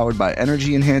centers powered by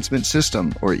Energy Enhancement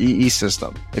System, or EE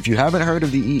System. If you haven't heard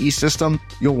of the EE System,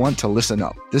 you'll want to listen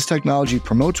up. This technology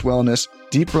promotes wellness,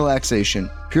 deep relaxation,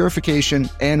 purification,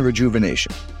 and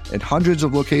rejuvenation. At hundreds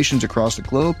of locations across the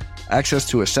globe, access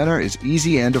to a center is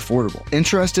easy and affordable.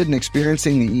 Interested in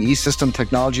experiencing the EE System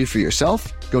technology for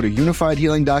yourself? Go to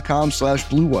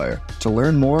unifiedhealing.com/bluewire to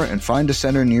learn more and find a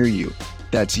center near you.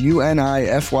 That's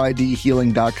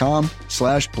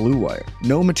unifydhealing.com/bluewire.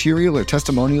 No material or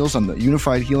testimonials on the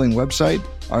Unified Healing website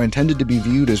are intended to be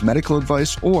viewed as medical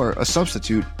advice or a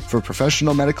substitute for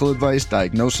professional medical advice,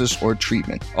 diagnosis, or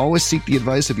treatment. Always seek the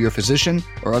advice of your physician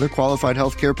or other qualified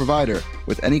healthcare provider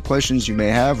with any questions you may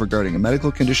have regarding a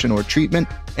medical condition or treatment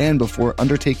and before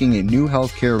undertaking a new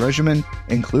healthcare regimen,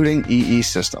 including EE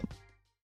System.